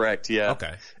 Correct. Yeah.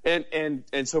 Okay.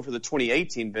 And so for the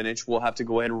 2018 vintage, we'll have to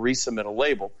go ahead and resubmit a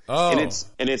label. Oh.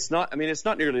 And it's not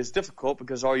nearly as difficult,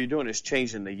 because all you're doing is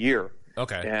changing the year.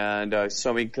 Okay. And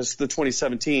because the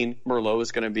 2017 Merlot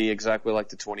is going to be exactly like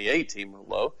the 2018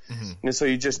 Merlot, and so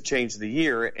you just change the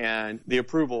year, and the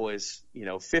approval is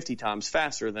 50 times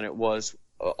faster than it was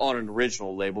on an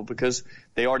original label, because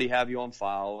they already have you on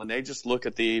file, and they just look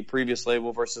at the previous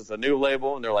label versus the new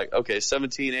label, and they're like, okay,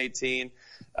 17, 18,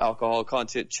 alcohol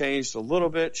content changed a little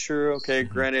bit, sure, okay,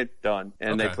 granted, done,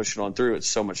 and they push it on through. It's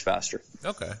so much faster.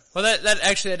 Okay. Well, that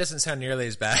doesn't sound nearly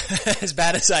as bad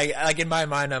as in my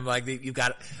mind. I'm like, you've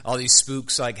got all these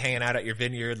spooks like hanging out at your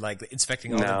vineyard, like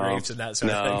inspecting all the grapes and that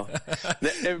sort of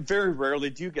thing. Very rarely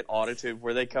do you get audited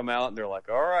where they come out and they're like,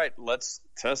 all right, let's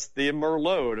test the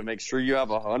Merlot to make sure you have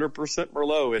 100%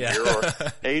 Merlot in here, or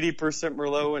 80%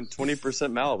 Merlot and 20%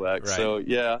 Malbec. Right. So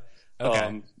yeah.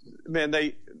 Okay.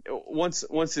 Once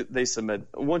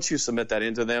you submit that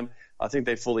into them, I think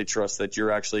they fully trust that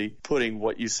you're actually putting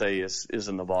what you say is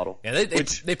in the bottle. Yeah,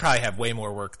 they probably have way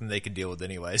more work than they can deal with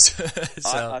anyways.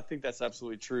 So. I think that's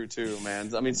absolutely true too,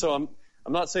 man. So I'm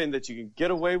not saying that you can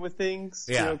get away with things,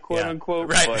 quote unquote,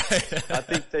 right. But I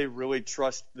think they really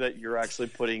trust that you're actually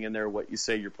putting in there what you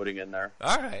say you're putting in there.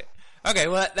 All right. Okay,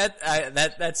 well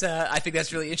that's I think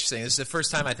that's really interesting. This is the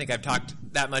first time I think I've talked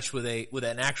that much with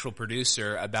an actual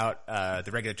producer about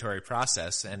the regulatory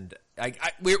process, and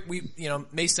we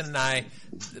Mason and I,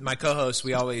 my co-host,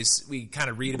 we kind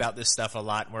of read about this stuff a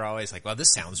lot, and we're always like, well,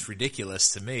 this sounds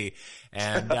ridiculous to me,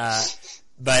 and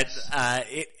but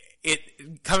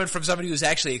it coming from somebody who's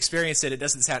actually experienced it, it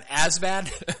doesn't sound as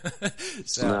bad.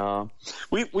 So. No,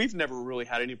 we've never really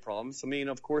had any problems. I mean,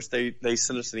 of course, they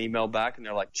send us an email back and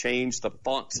they're like, change the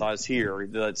font size here,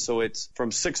 so it's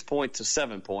from 6 point to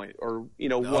 7 point, or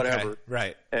whatever. Okay,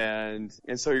 right. And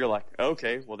so you're like,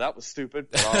 okay, well that was stupid,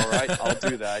 but all right, I'll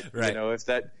do that. Right.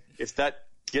 If that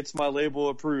gets my label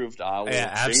approved, I will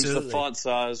change the font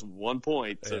size 1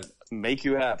 point to make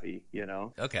you happy,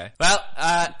 Okay. Well,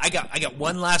 I got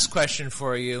one last question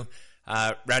for you,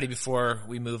 Rowdy, before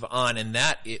we move on, and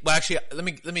actually, let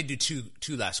me do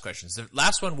two last questions. The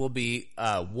last one will be,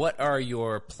 what are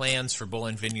your plans for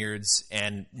Bolin Vineyards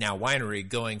and now Winery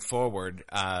going forward?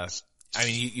 I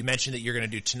mean, you mentioned that you're going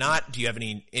to do Tannat. Do you have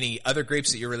any other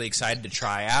grapes that you're really excited to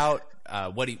try out?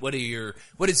 What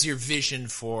is your vision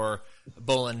for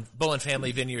Bolin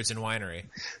Family Vineyards and Winery?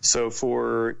 So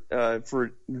for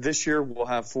this year, we'll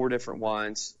have 4 different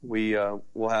wines. We'll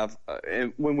have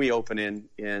when we open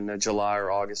in July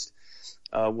or August,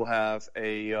 we'll have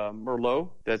a Merlot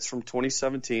that's from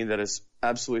 2017 that is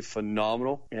absolutely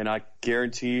phenomenal, and I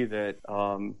guarantee that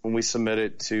when we submit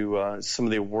it to some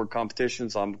of the award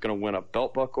competitions, I'm going to win a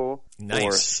belt buckle. Nice. Or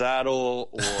a saddle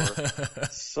or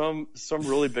some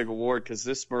really big award, because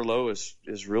this Merlot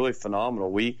is really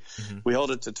phenomenal. We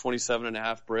held it to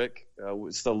 27.5 brick.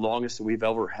 It's the longest that we've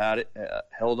ever had it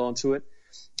held onto it,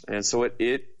 and so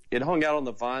it hung out on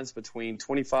the vines between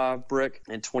 25 brick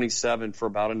and 27 for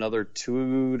about another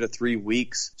 2 to 3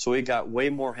 weeks. So it got way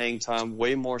more hang time,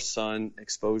 way more sun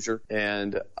exposure.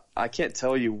 And I can't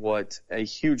tell you what a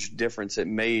huge difference it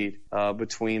made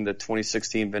between the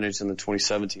 2016 vintage and the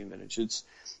 2017 vintage. It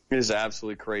is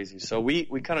absolutely crazy. So we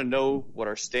kind of know what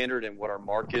our standard and what our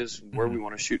mark is, where we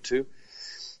want to shoot to.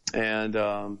 And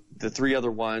the 3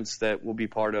 other wines that will be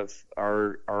part of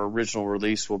our original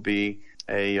release will be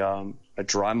a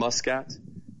dry muscat,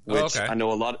 which I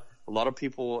know a lot of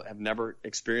people have never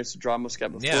experienced a dry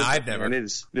muscat before. Yeah, I've never. And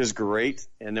it is great.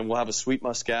 And then we'll have a sweet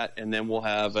muscat, and then we'll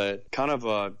have a kind of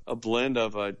a blend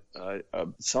of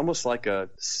it's almost like a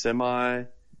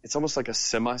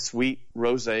semi-sweet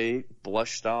rosé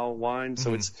blush style wine.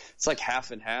 So it's like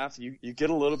half and half. You get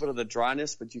a little bit of the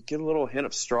dryness, but you get a little hint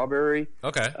of strawberry.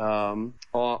 Okay.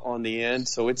 On the end.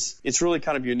 So it's really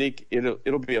kind of unique.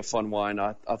 It'll be a fun wine.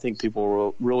 I think people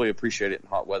will really appreciate it in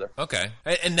hot weather. Okay.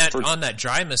 And on that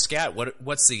dry muscat,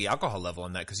 what's the alcohol level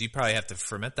on that? Because you probably have to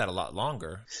ferment that a lot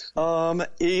longer. It's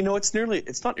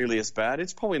not nearly as bad.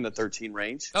 It's probably in the 13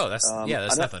 range. Oh, that's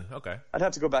nothing. Okay. I'd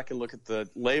have to go back and look at the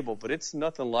label, but it's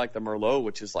nothing like the Merlot,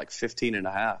 which is like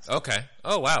 15.5. Okay.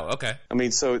 Oh, wow. Okay. I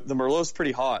mean, so the Merlot's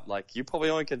pretty hot. Like, you probably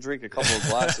only can drink a couple of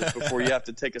glasses before you have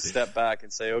to take a step back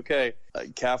and say, okay,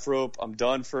 calf rope, I'm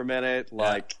done for a minute.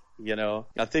 Like,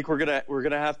 I think we're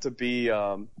gonna have to be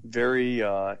very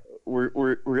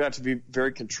we're gonna have to be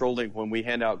very controlling when we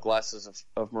hand out glasses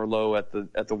of Merlot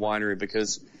at the winery,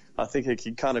 because I think it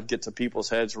can kind of get to people's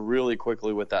heads really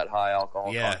quickly with that high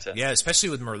alcohol content. Yeah, especially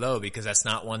with Merlot, because that's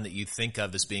not one that you think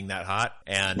of as being that hot.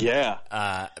 And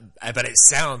but it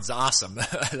sounds awesome.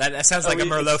 that sounds like a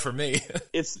Merlot for me.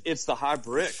 It's the high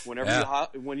brick.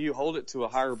 When you hold it to a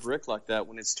higher brick like that,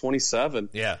 when it's 27,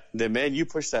 then man, you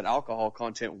push that alcohol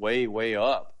content way, way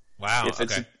up. Wow.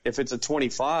 If it's a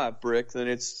 25 brick, then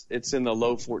it's in the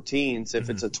low 14s. If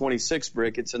it's a 26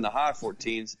 brick, it's in the high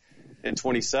 14s. And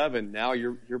 27, now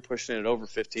you're pushing it over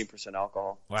 15%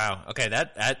 alcohol. Wow. Okay,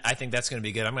 that I think that's going to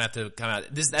be good. I'm going to have to come out.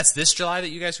 That's this July that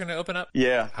you guys are going to open up?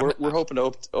 Yeah, we're hoping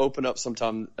to open up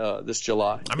sometime this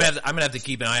July. I'm going to have to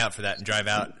keep an eye out for that and drive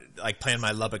out, like plan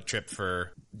my Lubbock trip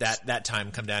for that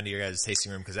time. Come down to your guys'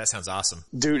 tasting room, because that sounds awesome,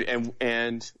 dude.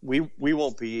 And we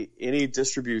won't be any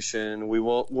distribution.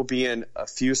 We'll be in a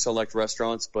few select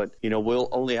restaurants, but we'll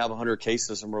only have 100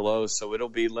 cases of Merlot, so it'll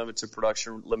be limited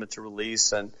production, limited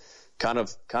release, and kind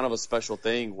of a special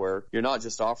thing where you're not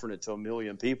just offering it to a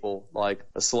million people. Like,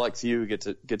 a select few get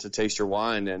to taste your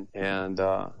wine, and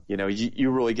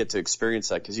you really get to experience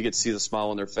that, because you get to see the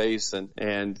smile on their face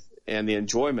and the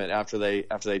enjoyment after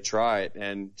they try it,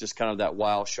 and just kind of that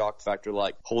wow shock factor,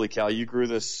 like, holy cow, you grew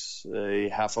this a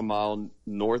half a mile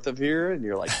north of here? And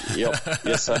you're like, yep,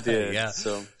 yes I did.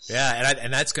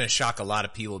 And that's going to shock a lot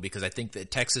of people, because I think that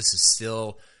Texas is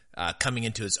still coming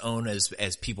into its own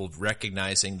as people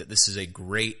recognizing that this is a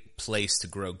great place to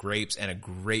grow grapes and a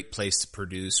great place to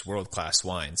produce world-class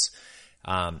wines.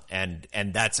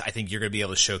 And that's, I think you're going to be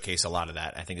able to showcase a lot of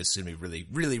that. I think it's going to be really,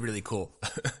 really, really cool.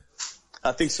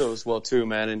 I think so as well too,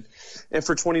 man. And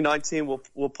for 2019,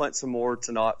 we'll plant some more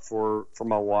Tannat for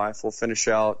my wife. We'll finish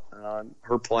out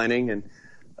her planting, and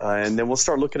then we'll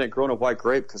start looking at growing a white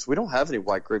grape, because we don't have any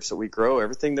white grapes that we grow.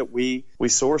 Everything that we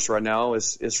source right now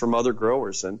is from other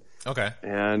growers. And okay.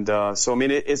 And so I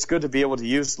mean, it's good to be able to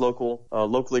use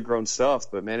locally grown stuff,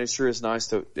 but man, it sure is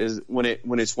nice when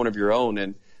it's one of your own,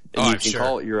 and you can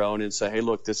call it your own and say, hey,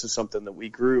 look, this is something that we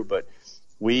grew. But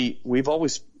we've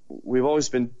always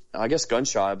been, I guess, gun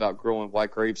shy about growing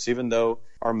white grapes, even though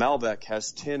our Malbec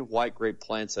has 10 white grape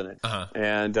plants in it. Uh-huh.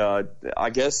 And I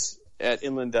guess at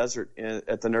Inland Desert,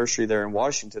 at the nursery there in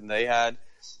Washington, they had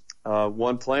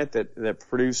one plant that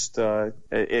produced,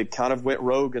 it kind of went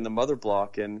rogue in the mother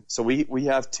block. And so we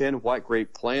have 10 white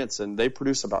grape plants, and they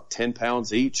produce about 10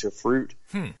 pounds each of fruit,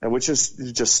 and which is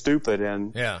just stupid.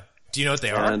 And yeah. Do you know what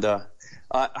they are? And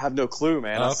I have no clue,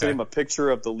 man. I sent him a picture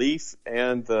of the leaf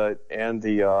and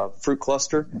the fruit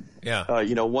cluster. Yeah.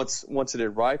 Once it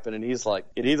had ripened, and he's like,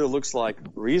 it either looks like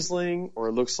Riesling, or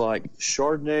it looks like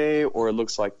Chardonnay, or it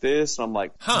looks like this. And I'm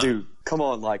like, dude, come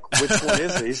on, like, which one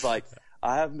is it? He's like,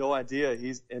 I have no idea.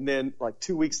 And then like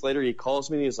 2 weeks later, he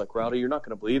calls me and he's like, Rowdy, you're not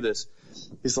going to believe this.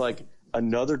 He's like,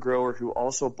 another grower who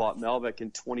also bought Malbec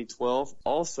in 2012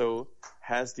 also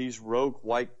has these rogue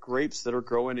white grapes that are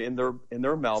growing in their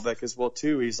Malbec as well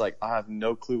too. He's like, I have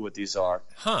no clue what these are.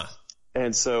 Huh.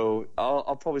 And so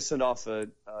I'll probably send off a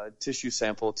tissue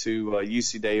sample to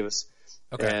UC Davis.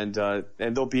 Okay. And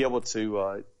they'll be able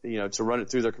to to run it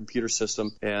through their computer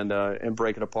system and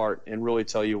break it apart and really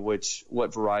tell you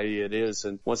what variety it is.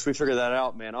 And once we figure that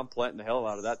out, man, I'm planting the hell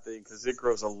out of that thing, because it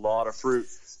grows a lot of fruit,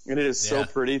 and it is so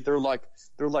pretty. They're like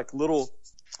little.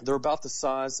 They're about the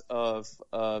size of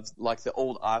like the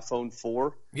old iPhone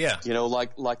 4. Yeah.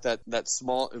 Like that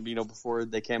small, before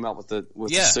they came out with the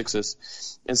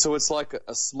 6s. And so it's like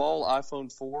a small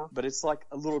iPhone 4, but it's like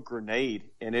a little grenade,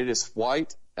 and it is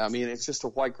white. I mean, it's just a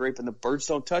white grape, and the birds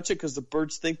don't touch it because the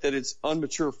birds think that it's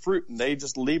unmature fruit, and they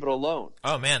just leave it alone.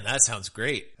 Oh man, that sounds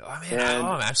great. Oh man,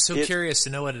 I'm so curious to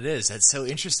know what it is. That's so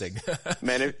interesting.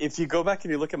 Man, if you go back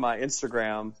and you look at my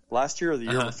Instagram last year or the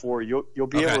year before, you'll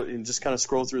be able to, and just kind of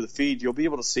scroll through the feed, you'll be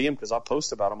able to see them, because I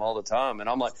post about them all the time. And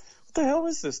I'm like, what the hell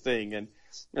is this thing?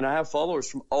 And I have followers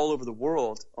from all over the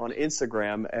world on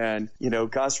Instagram, and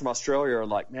guys from Australia are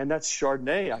like, man, that's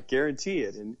Chardonnay, I guarantee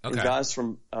it. And guys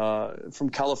from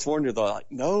California, they're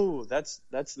like, no, that's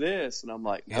this. And I'm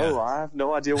like, no, I have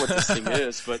no idea what this thing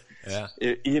is, but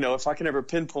if I can ever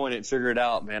pinpoint it and figure it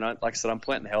out, man, like I said, I'm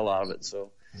planting the hell out of it.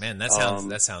 So man, that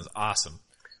sounds awesome.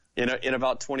 In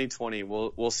about 2020,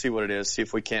 we'll see what it is. See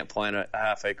if we can't plant a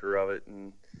half acre of it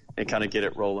and kind of get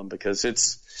it rolling, because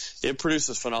it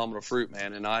produces phenomenal fruit,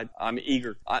 man. And I'm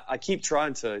eager. I keep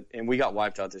trying to, and we got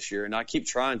wiped out this year, and I keep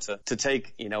trying to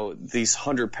take, these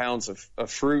 100 pounds of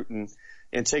fruit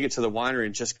and take it to the winery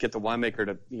and just get the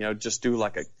winemaker to, just do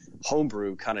like a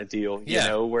homebrew kind of deal,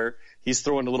 where he's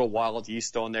throwing a little wild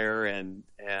yeast on there and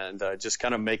just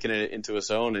kind of making it into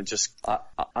his own. And just,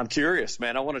 I'm curious,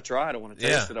 man. I want to try it. I want to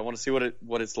taste it. I want to see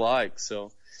what it's like.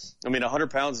 So, I mean,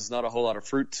 100 pounds is not a whole lot of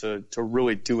fruit to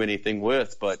really do anything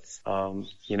with, but, for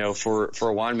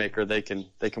a winemaker, they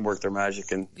can work their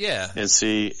magic and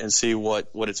see what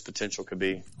its potential could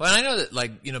be. Well, I know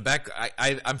that back,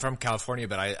 I'm from California,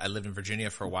 but I lived in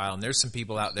Virginia for a while, and there's some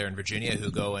people out there in Virginia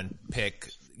who go and pick,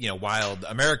 wild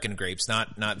American grapes,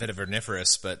 not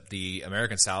vitiviníferous, but the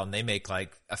American style, and they make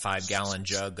like a 5-gallon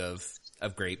jug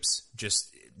of grapes, just,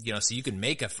 so you can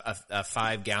make a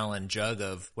 5-gallon jug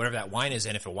of whatever that wine is,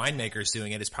 and if a winemaker is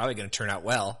doing it, it's probably going to turn out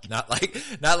well. Not like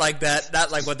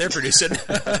what they're producing.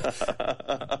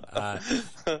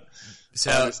 So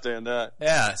I understand that.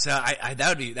 Yeah, so that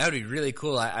would be really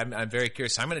cool. I'm very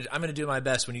curious. I'm gonna do my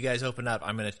best when you guys open up.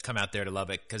 I'm gonna come out there to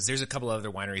Lubbock, because there's a couple other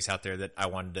wineries out there that I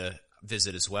wanted to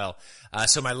visit as well.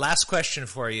 So my last question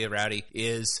for you, Rowdy,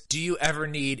 is do you ever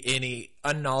need any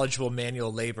unknowledgeable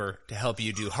manual labor to help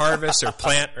you do harvest or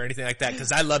plant or anything like that?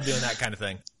 Because I love doing that kind of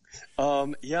thing.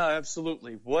 Yeah,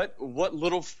 absolutely. What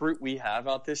little fruit we have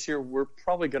out this year, we're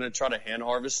probably going to try to hand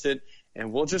harvest it,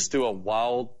 and we'll just do a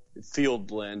wild field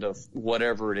blend of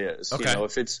whatever it is. Okay.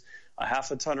 If it's a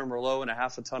half a ton of Merlot and a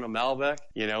half a ton of Malbec,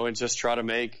 and just try to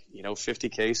make, 50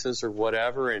 cases or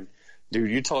whatever. And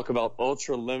dude, you talk about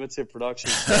ultra limited production.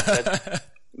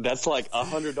 That's like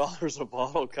 $100 a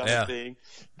bottle kind of thing.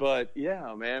 But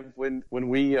yeah, man, when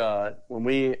we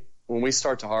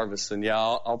start to harvest, and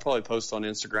I'll probably post on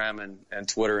Instagram and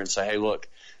Twitter and say, hey, look,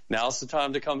 now's the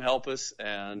time to come help us.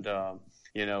 And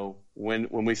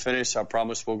when we finish, I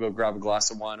promise we'll go grab a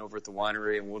glass of wine over at the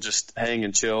winery, and we'll just hang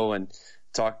and chill and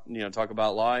talk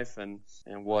about life and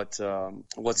what's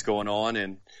going on,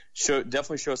 and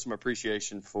definitely show some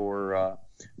appreciation for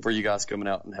you guys coming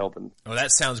out and helping. Well,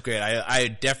 that sounds great. I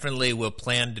definitely will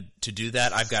plan to do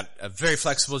that. I've got a very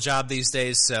flexible job these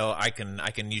days, so I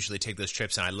can usually take those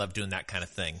trips, and I love doing that kind of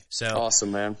thing. So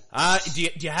awesome, man. Do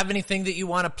you have anything that you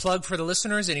want to plug for the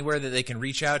listeners? Anywhere that they can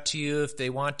reach out to you if they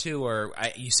want to? Or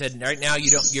you said right now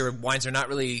your wines are not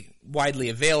really widely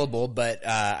available, but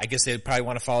I guess they would probably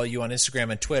want to follow you on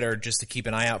Instagram and Twitter just to keep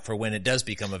an eye out for when it does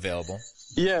become available.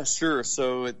 Yeah, sure.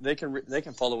 So they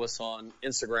can follow us on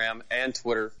Instagram and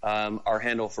Twitter. Our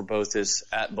handle for both is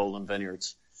 @Boland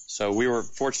Vineyards. So we were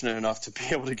fortunate enough to be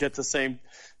able to get the same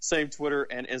Twitter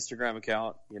and Instagram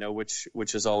account,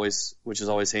 which is always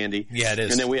handy. Yeah, it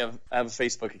is. And then I have a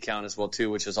Facebook account as well too,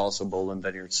 which is also Boland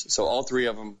Vineyards. So all three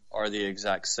of them are the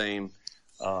exact same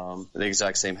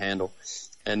handle.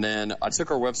 And then I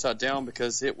took our website down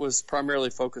because it was primarily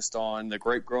focused on the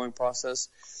grape growing process.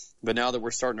 But now that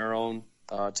we're starting our own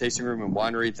tasting room and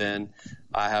winery, then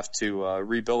I have to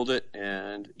rebuild it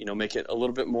and make it a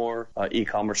little bit more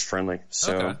e-commerce friendly.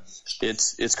 So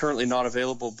it's currently not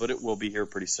available, but it will be here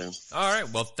pretty soon. All right.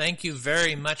 Well, thank you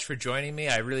very much for joining me.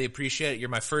 I really appreciate it. You're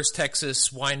my first Texas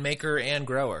winemaker and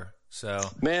grower. So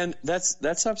man, that's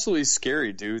absolutely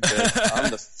scary, dude. That I'm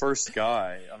the first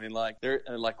guy. I mean, like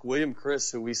William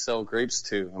Chris, who we sell grapes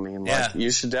to. I mean,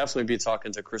 you should definitely be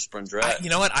talking to Chris Brundrett. You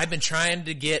know what? I've been trying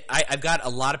to get. I've got a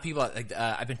lot of people.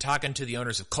 I've been talking to the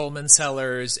owners of Coleman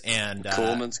Cellars and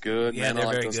Coleman's good. Yeah, man, they're I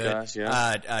like very those good. Guys,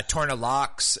 yeah. Torna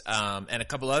Locks and a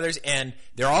couple others, and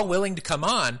they're all willing to come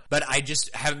on, but I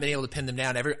just haven't been able to pin them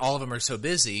down. All of them are so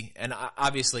busy, and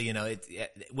obviously,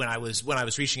 when I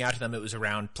was reaching out to them, it was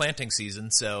around planting season,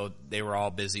 so they were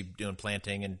all busy doing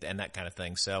planting and that kind of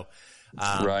thing. So,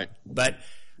 right. But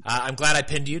I'm glad I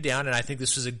pinned you down, and I think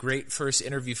this was a great first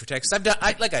interview for Texas.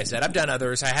 Like I said, I've done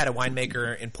others. I had a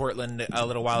winemaker in Portland a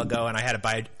little while ago, and I had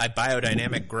a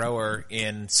biodynamic grower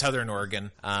in Southern Oregon,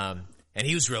 and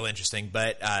he was real interesting.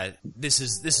 But this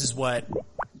is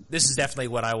definitely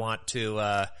what I want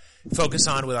to focus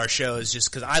on with our shows, just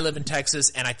because I live in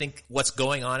Texas, and I think what's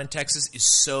going on in Texas is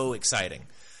so exciting.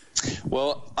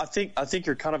 Well, I think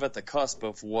you're kind of at the cusp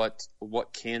of what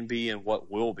can be and what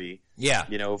will be. Yeah.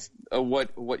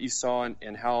 What you saw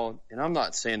and how, and I'm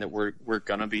not saying that we're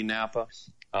gonna be Napa,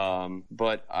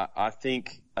 but I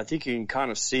think you can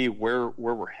kind of see where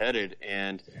we're headed,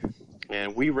 and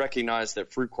we recognize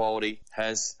that fruit quality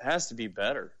has to be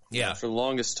better. Yeah. For the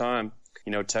longest time,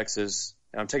 Texas.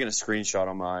 I'm taking a screenshot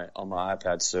on my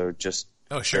iPad, so just.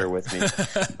 Oh, sure. Bear with me.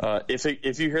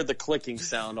 If you hear the clicking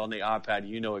sound on the iPad,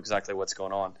 you know exactly what's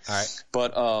going on. All right.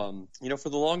 But for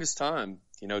the longest time,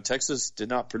 Texas did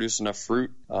not produce enough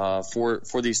fruit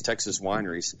for these Texas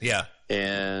wineries. Yeah.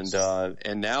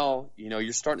 And now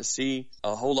you're starting to see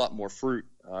a whole lot more fruit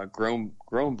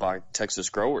grown by Texas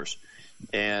growers.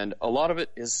 And a lot of it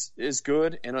is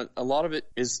good, and a lot of it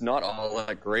is not all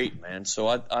that great, man. So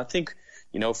I think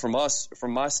from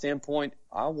my standpoint,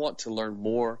 I want to learn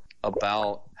more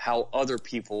about how other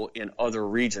people in other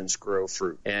regions grow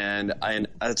fruit, and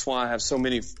that's why I have so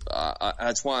many.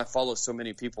 That's why I follow so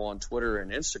many people on Twitter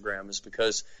and Instagram, is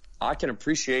because I can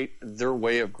appreciate their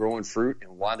way of growing fruit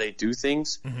and why they do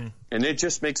things, and it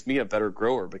just makes me a better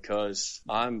grower because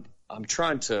I'm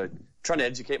trying to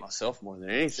educate myself more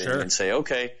than anything. Sure. And say,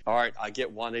 okay, all right, I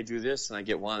get why they do this and I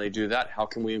get why they do that. How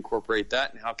can we incorporate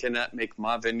that, and how can that make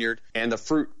my vineyard and the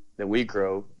fruit that we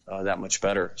grow that much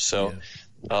better? So. Yeah.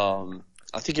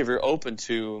 I think if you're open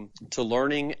to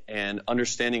learning and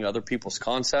understanding other people's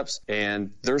concepts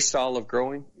and their style of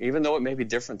growing, even though it may be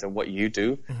different than what you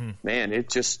do, man,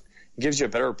 it just gives you a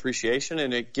better appreciation,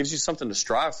 and it gives you something to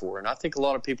strive for. And I think a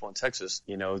lot of people in Texas,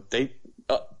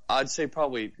 I'd say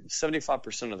probably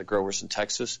 75% of the growers in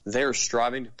Texas, they're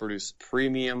striving to produce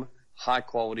premium, high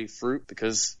quality fruit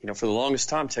because, for the longest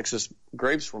time, Texas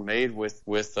grapes were made with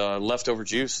leftover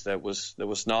juice that was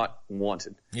not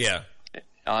wanted. Yeah.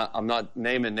 I'm not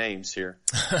naming names here,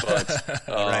 but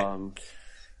right.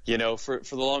 For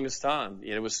the longest time,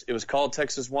 it was called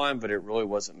Texas wine, but it really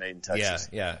wasn't made in Texas.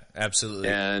 Yeah, absolutely.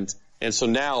 And so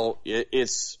now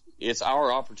it's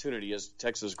our opportunity as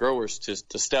Texas growers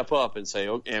to step up and say,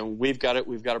 okay, and we've got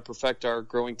to perfect our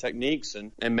growing techniques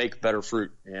and make better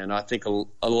fruit. And I think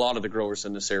a lot of the growers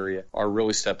in this area are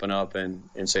really stepping up and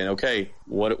saying, okay,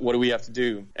 what do we have to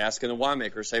do? Asking the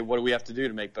winemakers, say, what do we have to do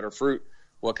to make better fruit?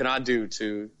 What can I do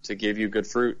to give you good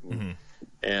fruit?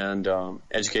 and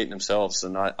educating themselves.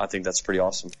 And I think that's pretty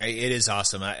awesome. It is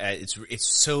awesome.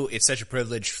 It's such a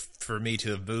privilege for me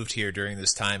to have moved here during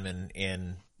this time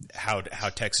and how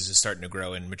Texas is starting to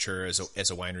grow and mature as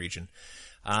a wine region.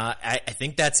 I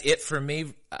think that's it for me.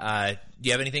 Do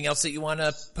you have anything else that you want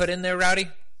to put in there, Rowdy?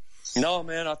 No,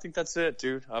 man, I think that's it,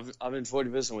 dude. I've enjoyed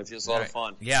visiting with you. It's a lot of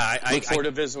fun. Yeah, I look forward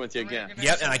to visiting with you again.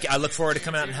 Yep, and I look forward to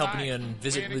coming out and helping you and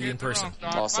visiting with you in person.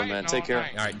 Awesome, man. Take care.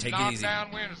 All right, take it easy.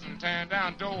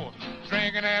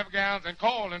 Drinking half gallons and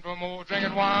calling for more.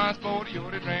 Drinking wine, sporty, you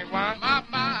to drink wine.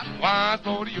 Wine,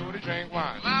 sporty, you to drink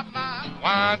wine.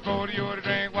 Wine, sporty, you to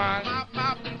drink wine.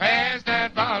 Pass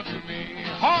that bottle to me.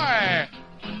 Hoy!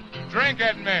 Drink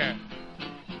at me.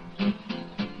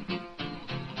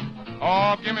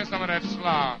 Oh, give me some of that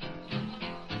slop.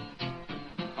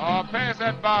 Oh, pass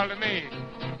that bottle to me.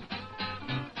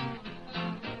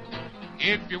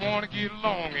 If you want to get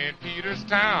along in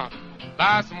Peterstown,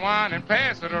 buy some wine and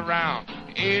pass it around.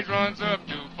 The age runs up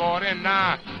to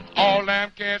 49. All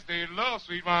them cats, they love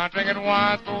sweet wine. Drinking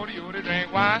wine, sporty, you to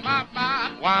drink wine.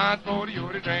 Wine, sporty,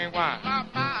 you to drink wine.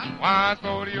 Wine,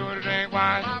 sporty, you to drink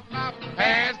wine.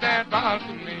 Pass that bottle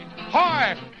to me.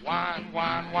 Hoy! Wine,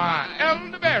 wine, wine.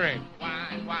 Elderberry.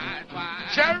 Wine, wine, wine.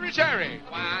 Cherry, cherry.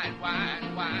 Wine,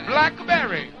 wine, wine.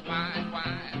 Blackberry. Wine,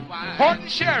 wine, wine. Port and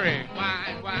sherry.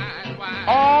 Wine, wine, wine.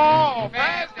 Oh,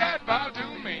 pass that bottle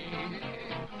to me.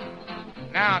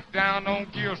 Now down on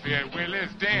Gill Street at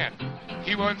Willie's Den,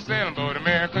 he wasn't selling but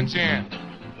American gin.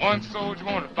 One soldier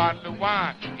wanted a bottle of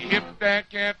wine. He hipped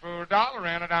that cat for $1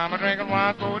 and a dime. Drinking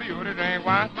wine, sporty, you to drink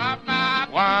wine.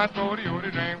 Wine, sporty, you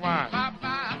to drink wine.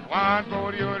 Wine,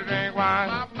 sporty, you to drink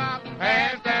wine.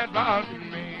 Pass that bottle to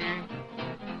me.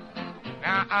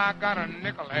 Now I got a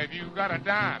nickel, have you got a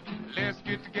dime? Let's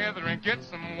get together and get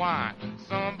some wine.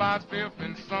 Some buys fifth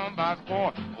and some buys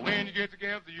quart. When you get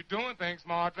together, you're doing things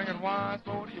smart. Drinking wine,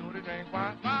 sporty, you to drink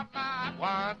wine.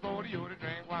 Wine, sporty, you to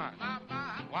drink wine.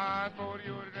 Wine, sporty,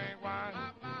 you to drink